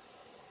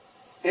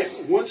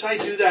 And once I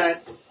do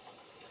that,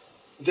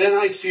 then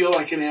I feel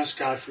I can ask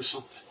God for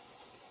something.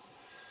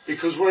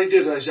 Because what I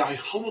did is I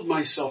humbled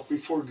myself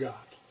before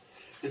God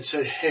and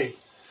said, hey,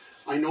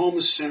 I know I'm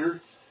a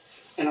sinner,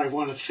 and I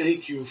want to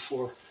thank you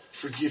for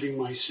forgiving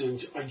my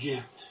sins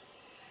again.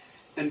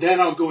 And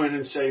then I'll go in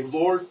and say,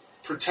 Lord,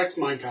 protect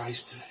my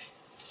guys today.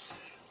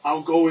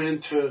 I'll go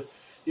into,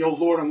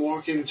 Lord, I'm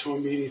walking into a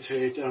meeting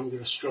today that I'm going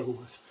to struggle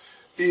with.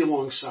 Be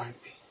alongside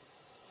me.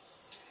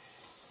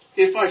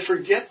 If I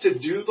forget to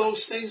do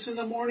those things in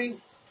the morning,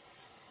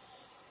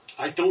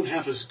 I don't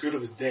have as good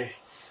of a day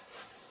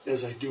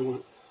as I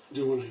do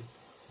when I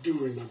do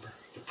remember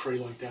to pray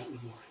like that in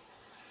the morning.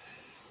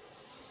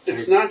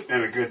 It's not,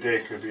 and a good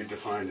day could be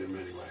defined in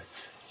many ways.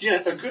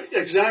 Yeah,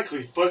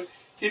 exactly. But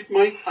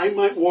I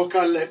might walk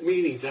out of that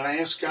meeting that I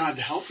asked God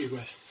to help me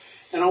with,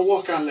 and I'll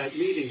walk out of that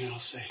meeting and I'll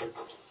say,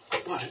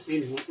 wow, that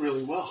meeting went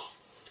really well.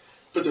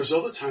 But there's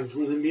other times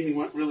when the meeting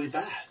went really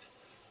bad.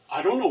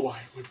 I don't know why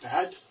it went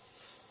bad.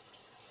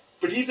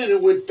 But even if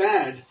it went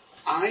bad,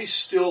 I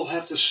still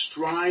have to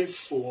strive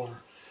for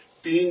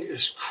being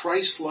as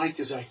Christ-like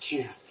as I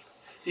can.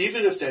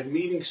 Even if that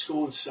meeting's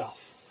going south,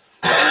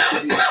 I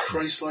have to be as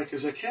Christ-like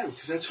as I can,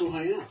 because that's who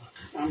I am.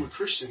 I'm a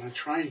Christian. I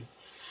try and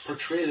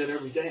portray that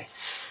every day.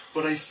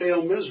 But I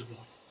fail miserably.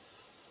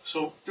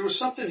 So there was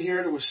something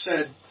here that was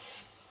said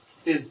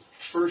in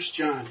 1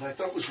 John that I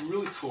thought was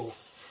really cool.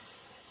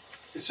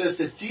 It says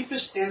the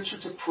deepest answer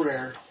to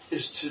prayer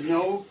is to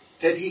know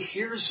that He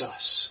hears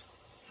us.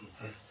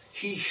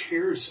 He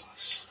hears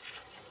us.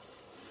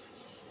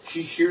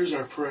 He hears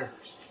our prayers.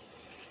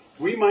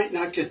 We might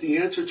not get the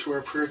answer to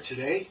our prayer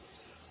today.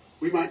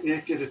 We might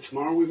not get it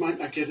tomorrow. We might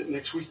not get it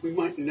next week. We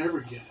might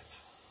never get it.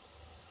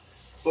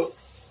 But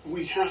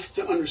we have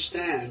to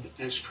understand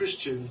as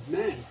Christian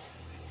men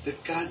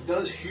that God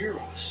does hear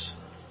us.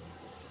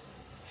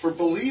 For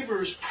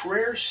believers,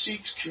 prayer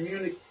seeks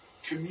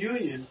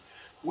communion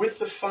with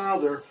the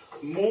Father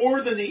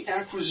more than the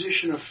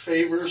acquisition of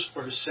favors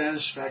or the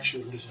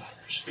satisfaction of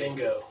desires.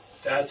 Bingo.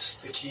 That's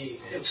the key.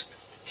 It's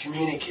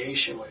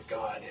communication with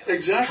God.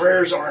 Exactly.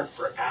 Prayers aren't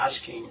for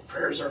asking.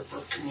 Prayers are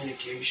for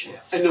communication.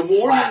 And the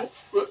more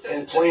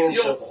and plain and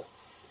simple.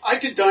 I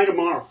could die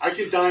tomorrow. I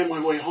could die on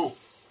my way home.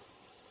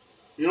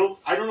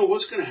 I don't know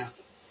what's going to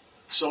happen.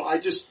 So I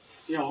just,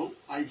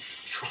 I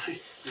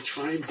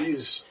try and be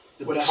as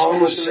the what best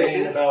Tom was person I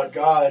saying can. about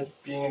God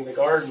being in the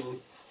garden.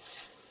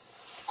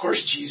 Of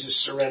course, Jesus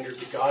surrendered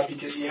to God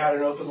because He had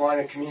an open line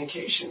of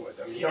communication with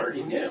Him. He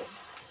already knew.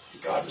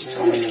 God was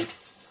telling Him,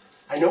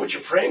 I know what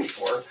you're praying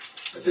for,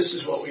 but this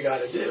is what we got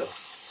to do.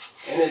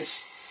 And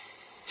it's,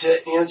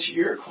 to answer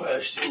your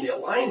question, the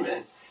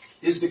alignment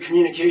is the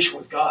communication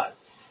with God.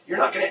 You're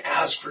not going to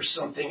ask for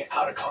something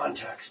out of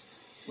context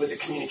with the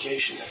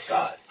communication with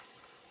God.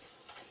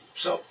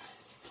 So,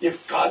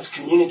 if God's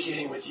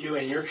communicating with you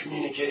and you're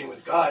communicating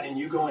with God and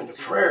you go into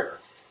prayer,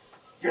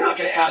 you're not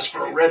going to ask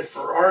for a red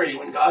Ferrari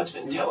when God's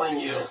been telling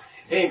you,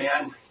 hey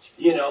man,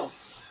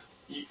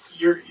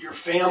 your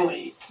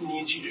family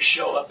needs you to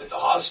show up at the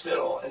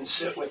hospital and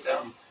sit with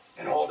them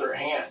and hold their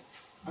hand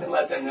and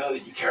let them know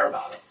that you care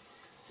about them.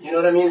 You know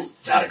what I mean?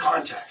 It's out of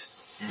context.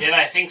 And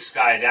I think,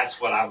 Sky, that's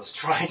what I was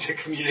trying to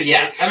communicate.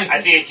 Yeah,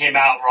 I think it came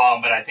out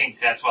wrong, but I think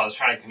that's what I was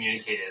trying to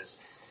communicate is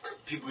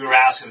we were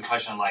asking the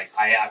question like,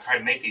 I try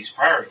to make these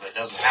prayers, but it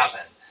doesn't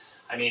happen.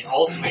 I mean,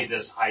 ultimately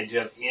this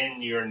idea of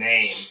in your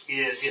name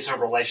is a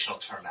relational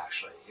term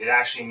actually. It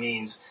actually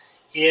means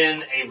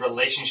in a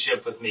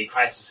relationship with me.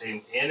 Christ is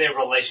saying, in a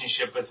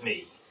relationship with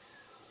me,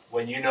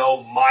 when you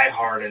know my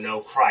heart and know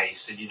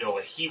Christ and you know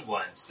what He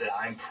wants, that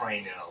I'm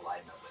praying in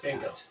alignment with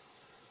Bingo. that.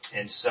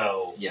 And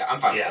so, yeah,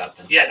 I'm fine with that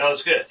then. Yeah, no,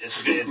 it's good. It's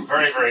a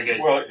very, very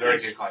good, very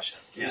good question.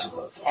 Yeah.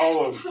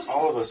 All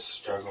of us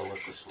struggle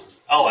with this one.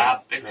 Oh,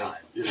 big time.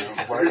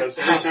 Why does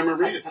every time I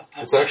read it?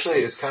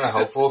 It's kind of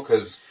helpful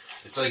because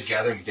it's like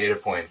gathering data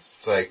points.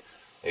 It's like,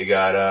 hey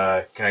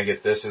God, can I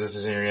get this? If this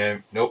is in your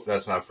name? Nope,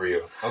 that's not for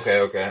you. Okay.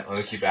 Let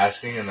me keep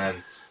asking, and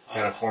then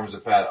kind of forms a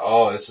path.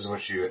 Oh, this is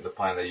the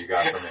plan that you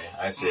got for me.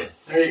 I see.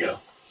 There you go.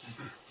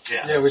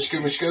 Yeah, which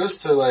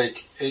goes to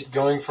like it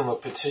going from a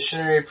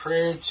petitionary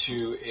prayer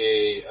to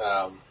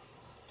a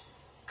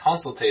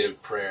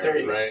consultative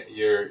prayer, right?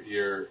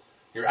 You're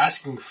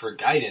asking for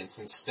guidance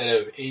instead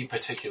of a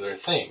particular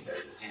thing.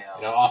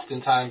 Yeah.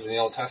 Oftentimes in the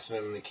Old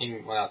Testament, when the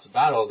king went out to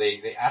battle,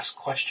 they ask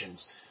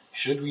questions: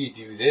 should we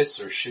do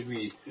this or should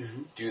we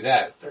do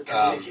that? They're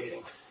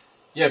communicating.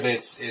 Yeah, but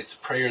it's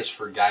prayers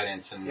for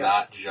guidance and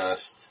not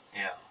just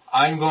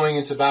I'm going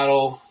into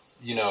battle.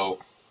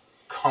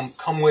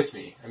 Come with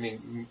me. I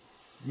mean,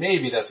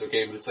 maybe that's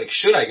okay, but it's like,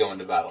 should I go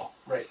into battle?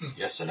 Right.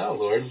 Yes or no,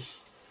 Lord?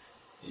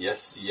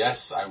 Yes,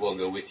 I will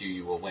go with you.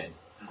 You will win.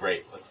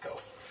 Great, let's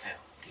go.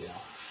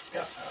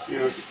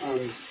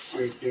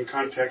 In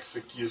context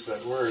to use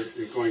that word,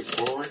 going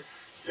forward,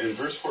 and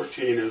verse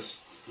 14 is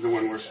the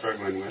one we're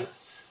struggling with.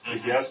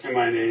 If you ask in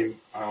my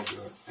name, I'll do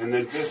it. And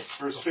then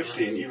verse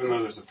 15, even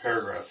though there's a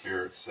paragraph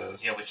here, it says,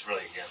 which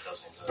really again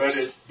doesn't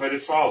exist. But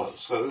it follows.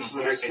 So this is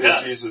the next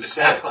thing Jesus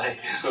says.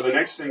 So the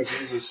next thing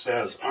Jesus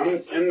says,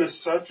 in this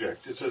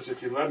subject, it says,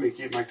 if you love me,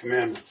 keep my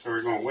commandments. So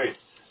we're going, wait,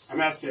 I'm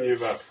asking you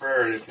about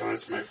prayer, and if you'll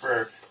answer my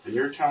prayer, and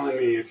you're telling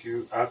me if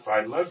I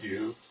love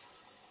you,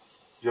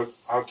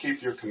 I'll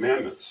keep your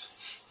commandments.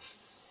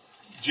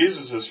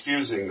 Jesus is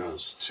fusing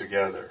those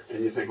together.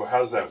 And you think, well,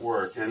 how does that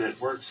work? And it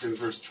works in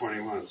verse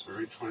 21. So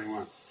read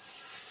 21.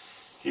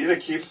 He that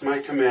keeps my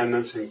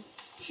commandments and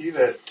he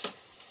that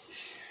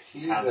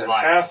He that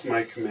hath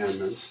my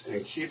commandments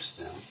and keeps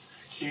them,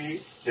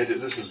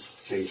 this is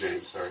King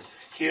James, sorry.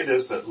 He it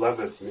is that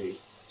loveth me.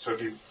 So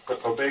if you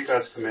obey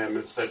God's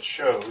commandments, that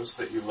shows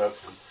that you love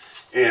him.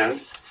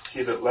 And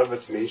he that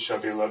loveth me shall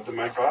be loved of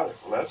my Father.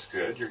 Well, that's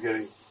good. You're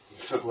getting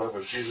the love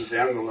of Jesus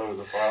and the love of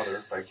the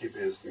Father by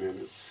keeping his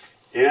commandments.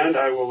 And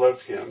I will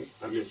love him.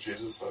 That means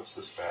Jesus loves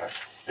us back.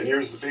 And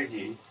here's the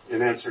biggie,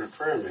 in answer to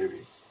prayer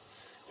maybe.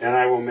 And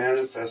I will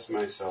manifest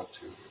myself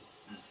to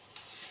him.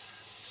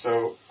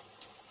 So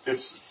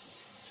it's,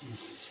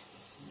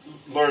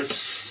 Lord,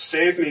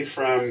 save me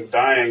from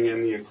dying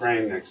in the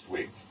Ukraine next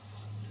week.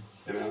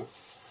 You know?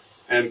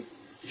 And,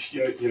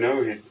 you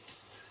know,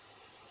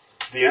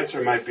 the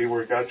answer might be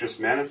where God just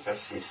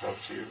manifests himself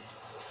to you.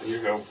 And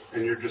you go,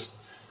 and you're just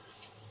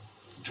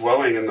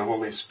dwelling in the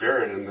Holy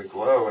Spirit and the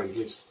glow, and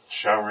he's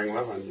showering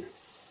love on you.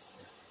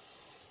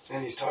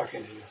 And he's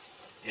talking to you.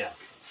 Yeah.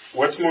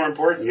 What's more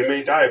important? You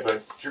may die,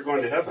 but you're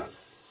going to heaven.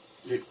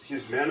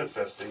 He's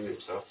manifesting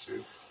himself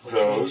to Which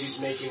those. Means he's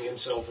making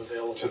himself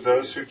available to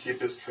those who keep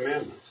his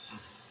commandments.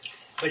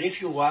 But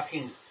if you're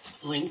walking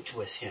linked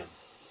with him,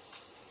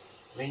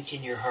 linked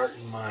in your heart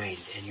and mind,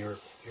 and you're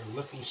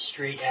looking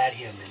straight at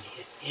him and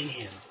in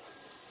him,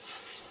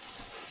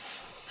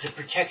 the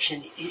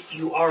protection,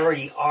 you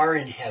already are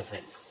in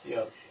heaven.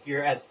 Yeah.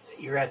 You're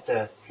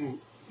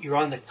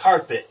on the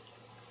carpet.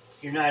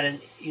 You're not in,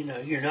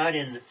 you're not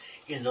in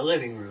the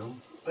living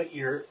room, but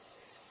you're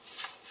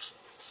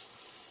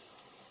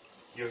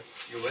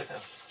with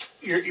him.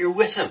 You're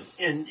with him,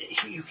 and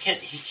you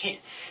can't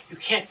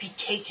be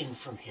taken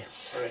from him.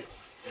 Right.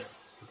 Yeah.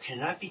 You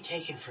cannot be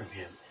taken from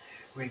him,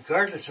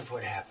 regardless of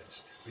what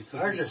happens.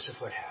 Regardless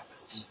of what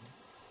happens,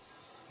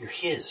 you're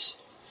his.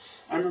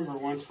 I remember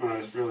once when I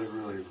was really,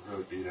 really,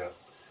 really beat up,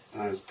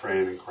 and I was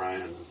praying and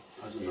crying, and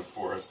I was in the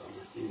forest on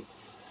my feet,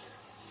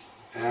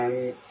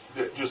 and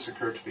it just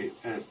occurred to me,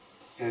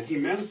 and he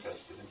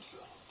manifested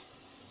himself.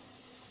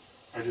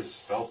 I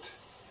just felt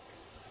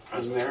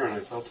present there, and I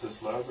felt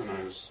his love, and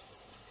I was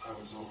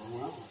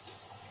overwhelmed.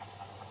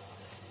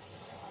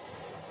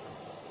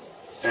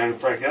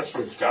 And I guess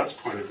from God's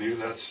point of view,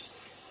 that's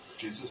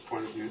Jesus'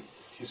 point of view.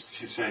 He's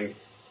saying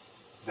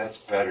that's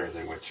better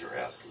than what you're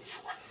asking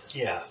for.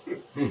 Yeah.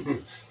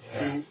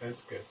 Yeah,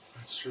 that's good.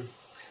 That's true.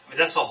 I mean,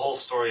 that's the whole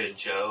story of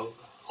Job.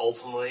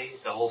 Ultimately,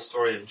 the whole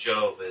story of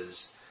Job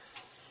is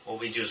what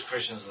we do as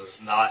Christians is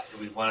not,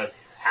 we want to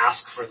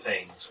ask for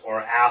things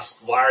or ask,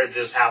 why is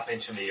this happening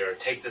to me? Or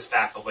take this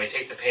back away,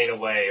 take the pain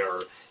away,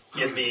 or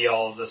give me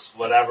all this,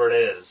 whatever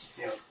it is.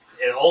 Yeah.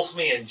 And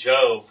ultimately in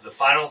Job, the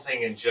final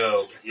thing in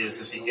Job is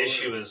that the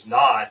issue is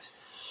not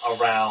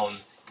around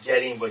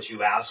getting what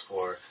you ask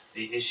for.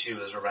 The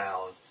issue is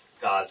around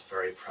God's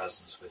very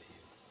presence with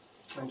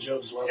you. And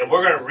Job's love. And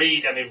we're going to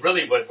read, I mean,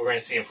 really what we're going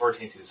to see in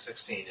 14 through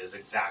 16 is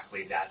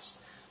exactly that's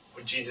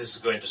what Jesus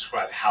is going to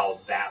describe how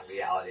that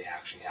reality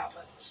actually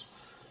happens.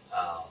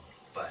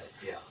 But,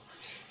 yeah.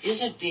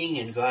 Isn't being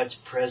in God's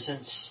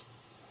presence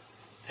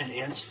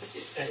an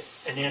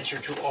answer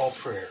to all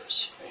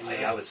prayers?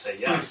 I would say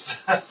yes.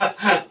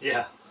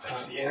 Yeah.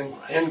 That's the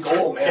end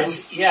goal, man.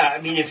 Yeah,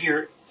 I mean, if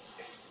you're...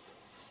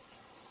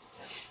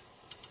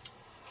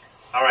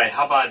 All right,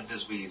 how about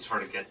as we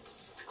sort of get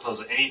to close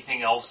it,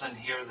 anything else in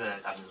here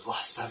that, I mean, there's a lot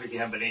of stuff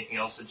again, but anything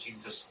else that you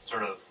just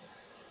sort of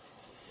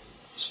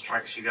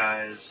strikes you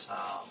guys?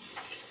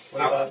 What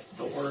about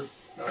the word?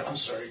 No, I'm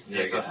sorry.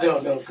 Yeah, go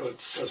ahead. No, go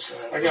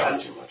Scott. I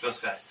got too much. Go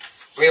Scott.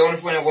 Wait, I want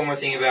to point out one more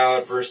thing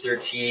about verse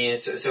 13.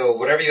 So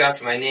whatever you ask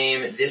in my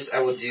name, this I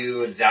will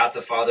do, that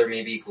the Father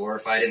may be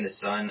glorified in the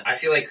Son. I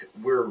feel like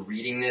we're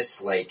reading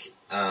this like,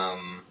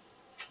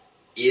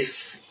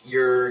 if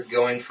you're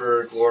going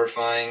for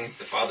glorifying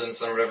the Father and the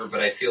Son or whatever,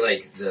 but I feel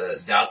like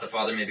that the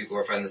Father may be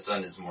glorified in the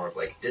Son is more of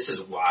like, this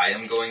is why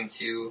I'm going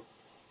to,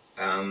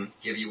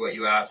 give you what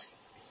you ask.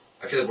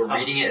 I feel like we're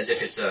reading it as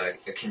if it's a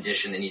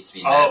condition that needs to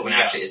be met, when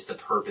actually it's the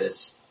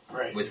purpose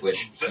with which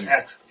he says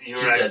that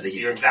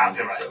he's You're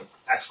exactly right. So,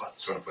 excellent.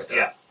 just want to point that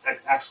out. Yeah,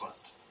 excellent.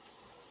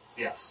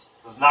 Yes.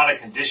 It's not a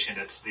condition,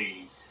 it's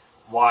the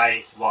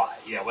why.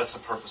 Yeah, what's the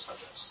purpose of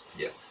this?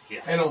 Yeah.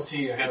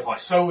 NLT, Good point.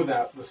 so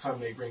that the Son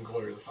may bring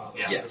glory to the Father.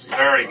 Yeah,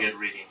 very good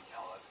reading,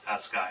 Ella.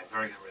 That's Guy.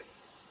 Very good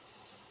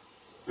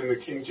reading. In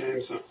the King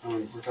James,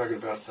 we're talking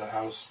about the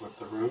house with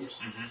the rooms.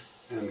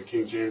 Mm-hmm. And the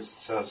King James, it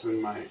says, in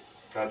my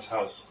God's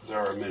house there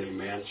are many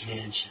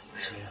mansions.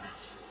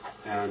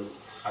 Yeah. And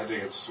I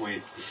think it's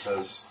sweet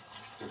because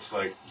it's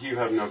like you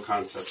have no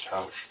concept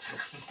how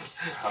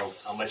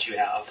much you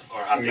have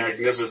or how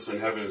magnificent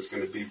heaven is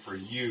going to be for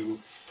you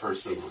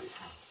personally.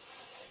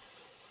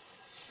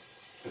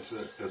 It's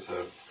a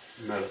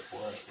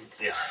metaphor, I think.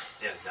 Yeah,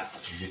 exactly.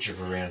 Did you get your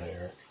veranda,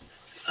 Eric?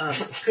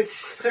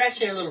 Could I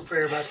say a little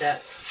prayer about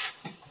that?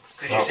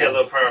 Could you say a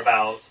little prayer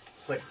about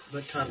what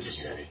Tom just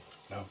said?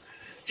 No.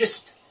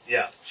 Just,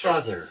 yeah,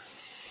 sure.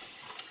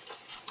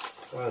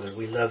 Father,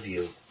 we love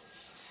you.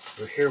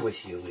 We're here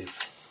with you.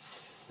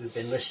 We've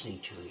been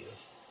listening to you.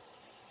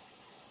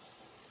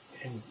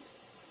 And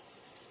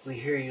we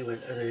hear you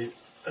in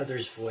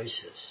others'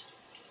 voices.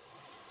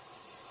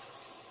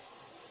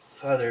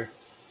 Father,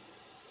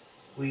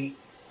 We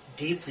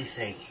deeply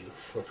thank you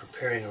for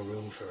preparing a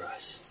room for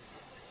us.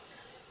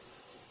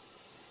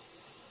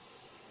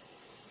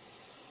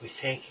 We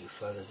thank you,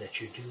 Father,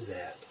 that you do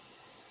that,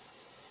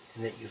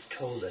 and that you've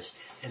told us,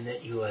 and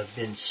that you have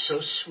been so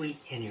sweet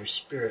in your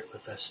spirit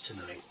with us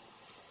tonight.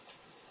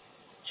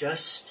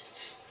 Just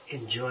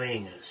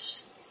enjoying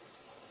us,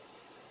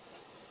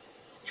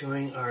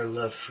 enjoying our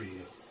love for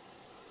you.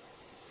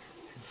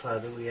 And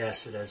Father, we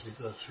ask that as we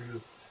go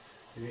through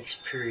the next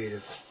period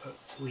of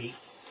a week,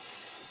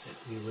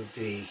 that we would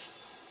be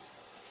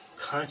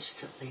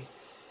constantly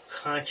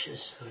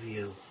conscious of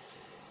you,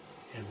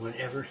 and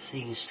whenever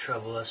things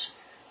trouble us,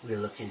 we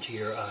look into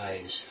your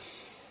eyes.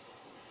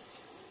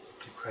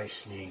 In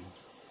Christ's name.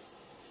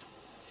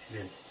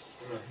 Amen.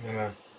 Amen.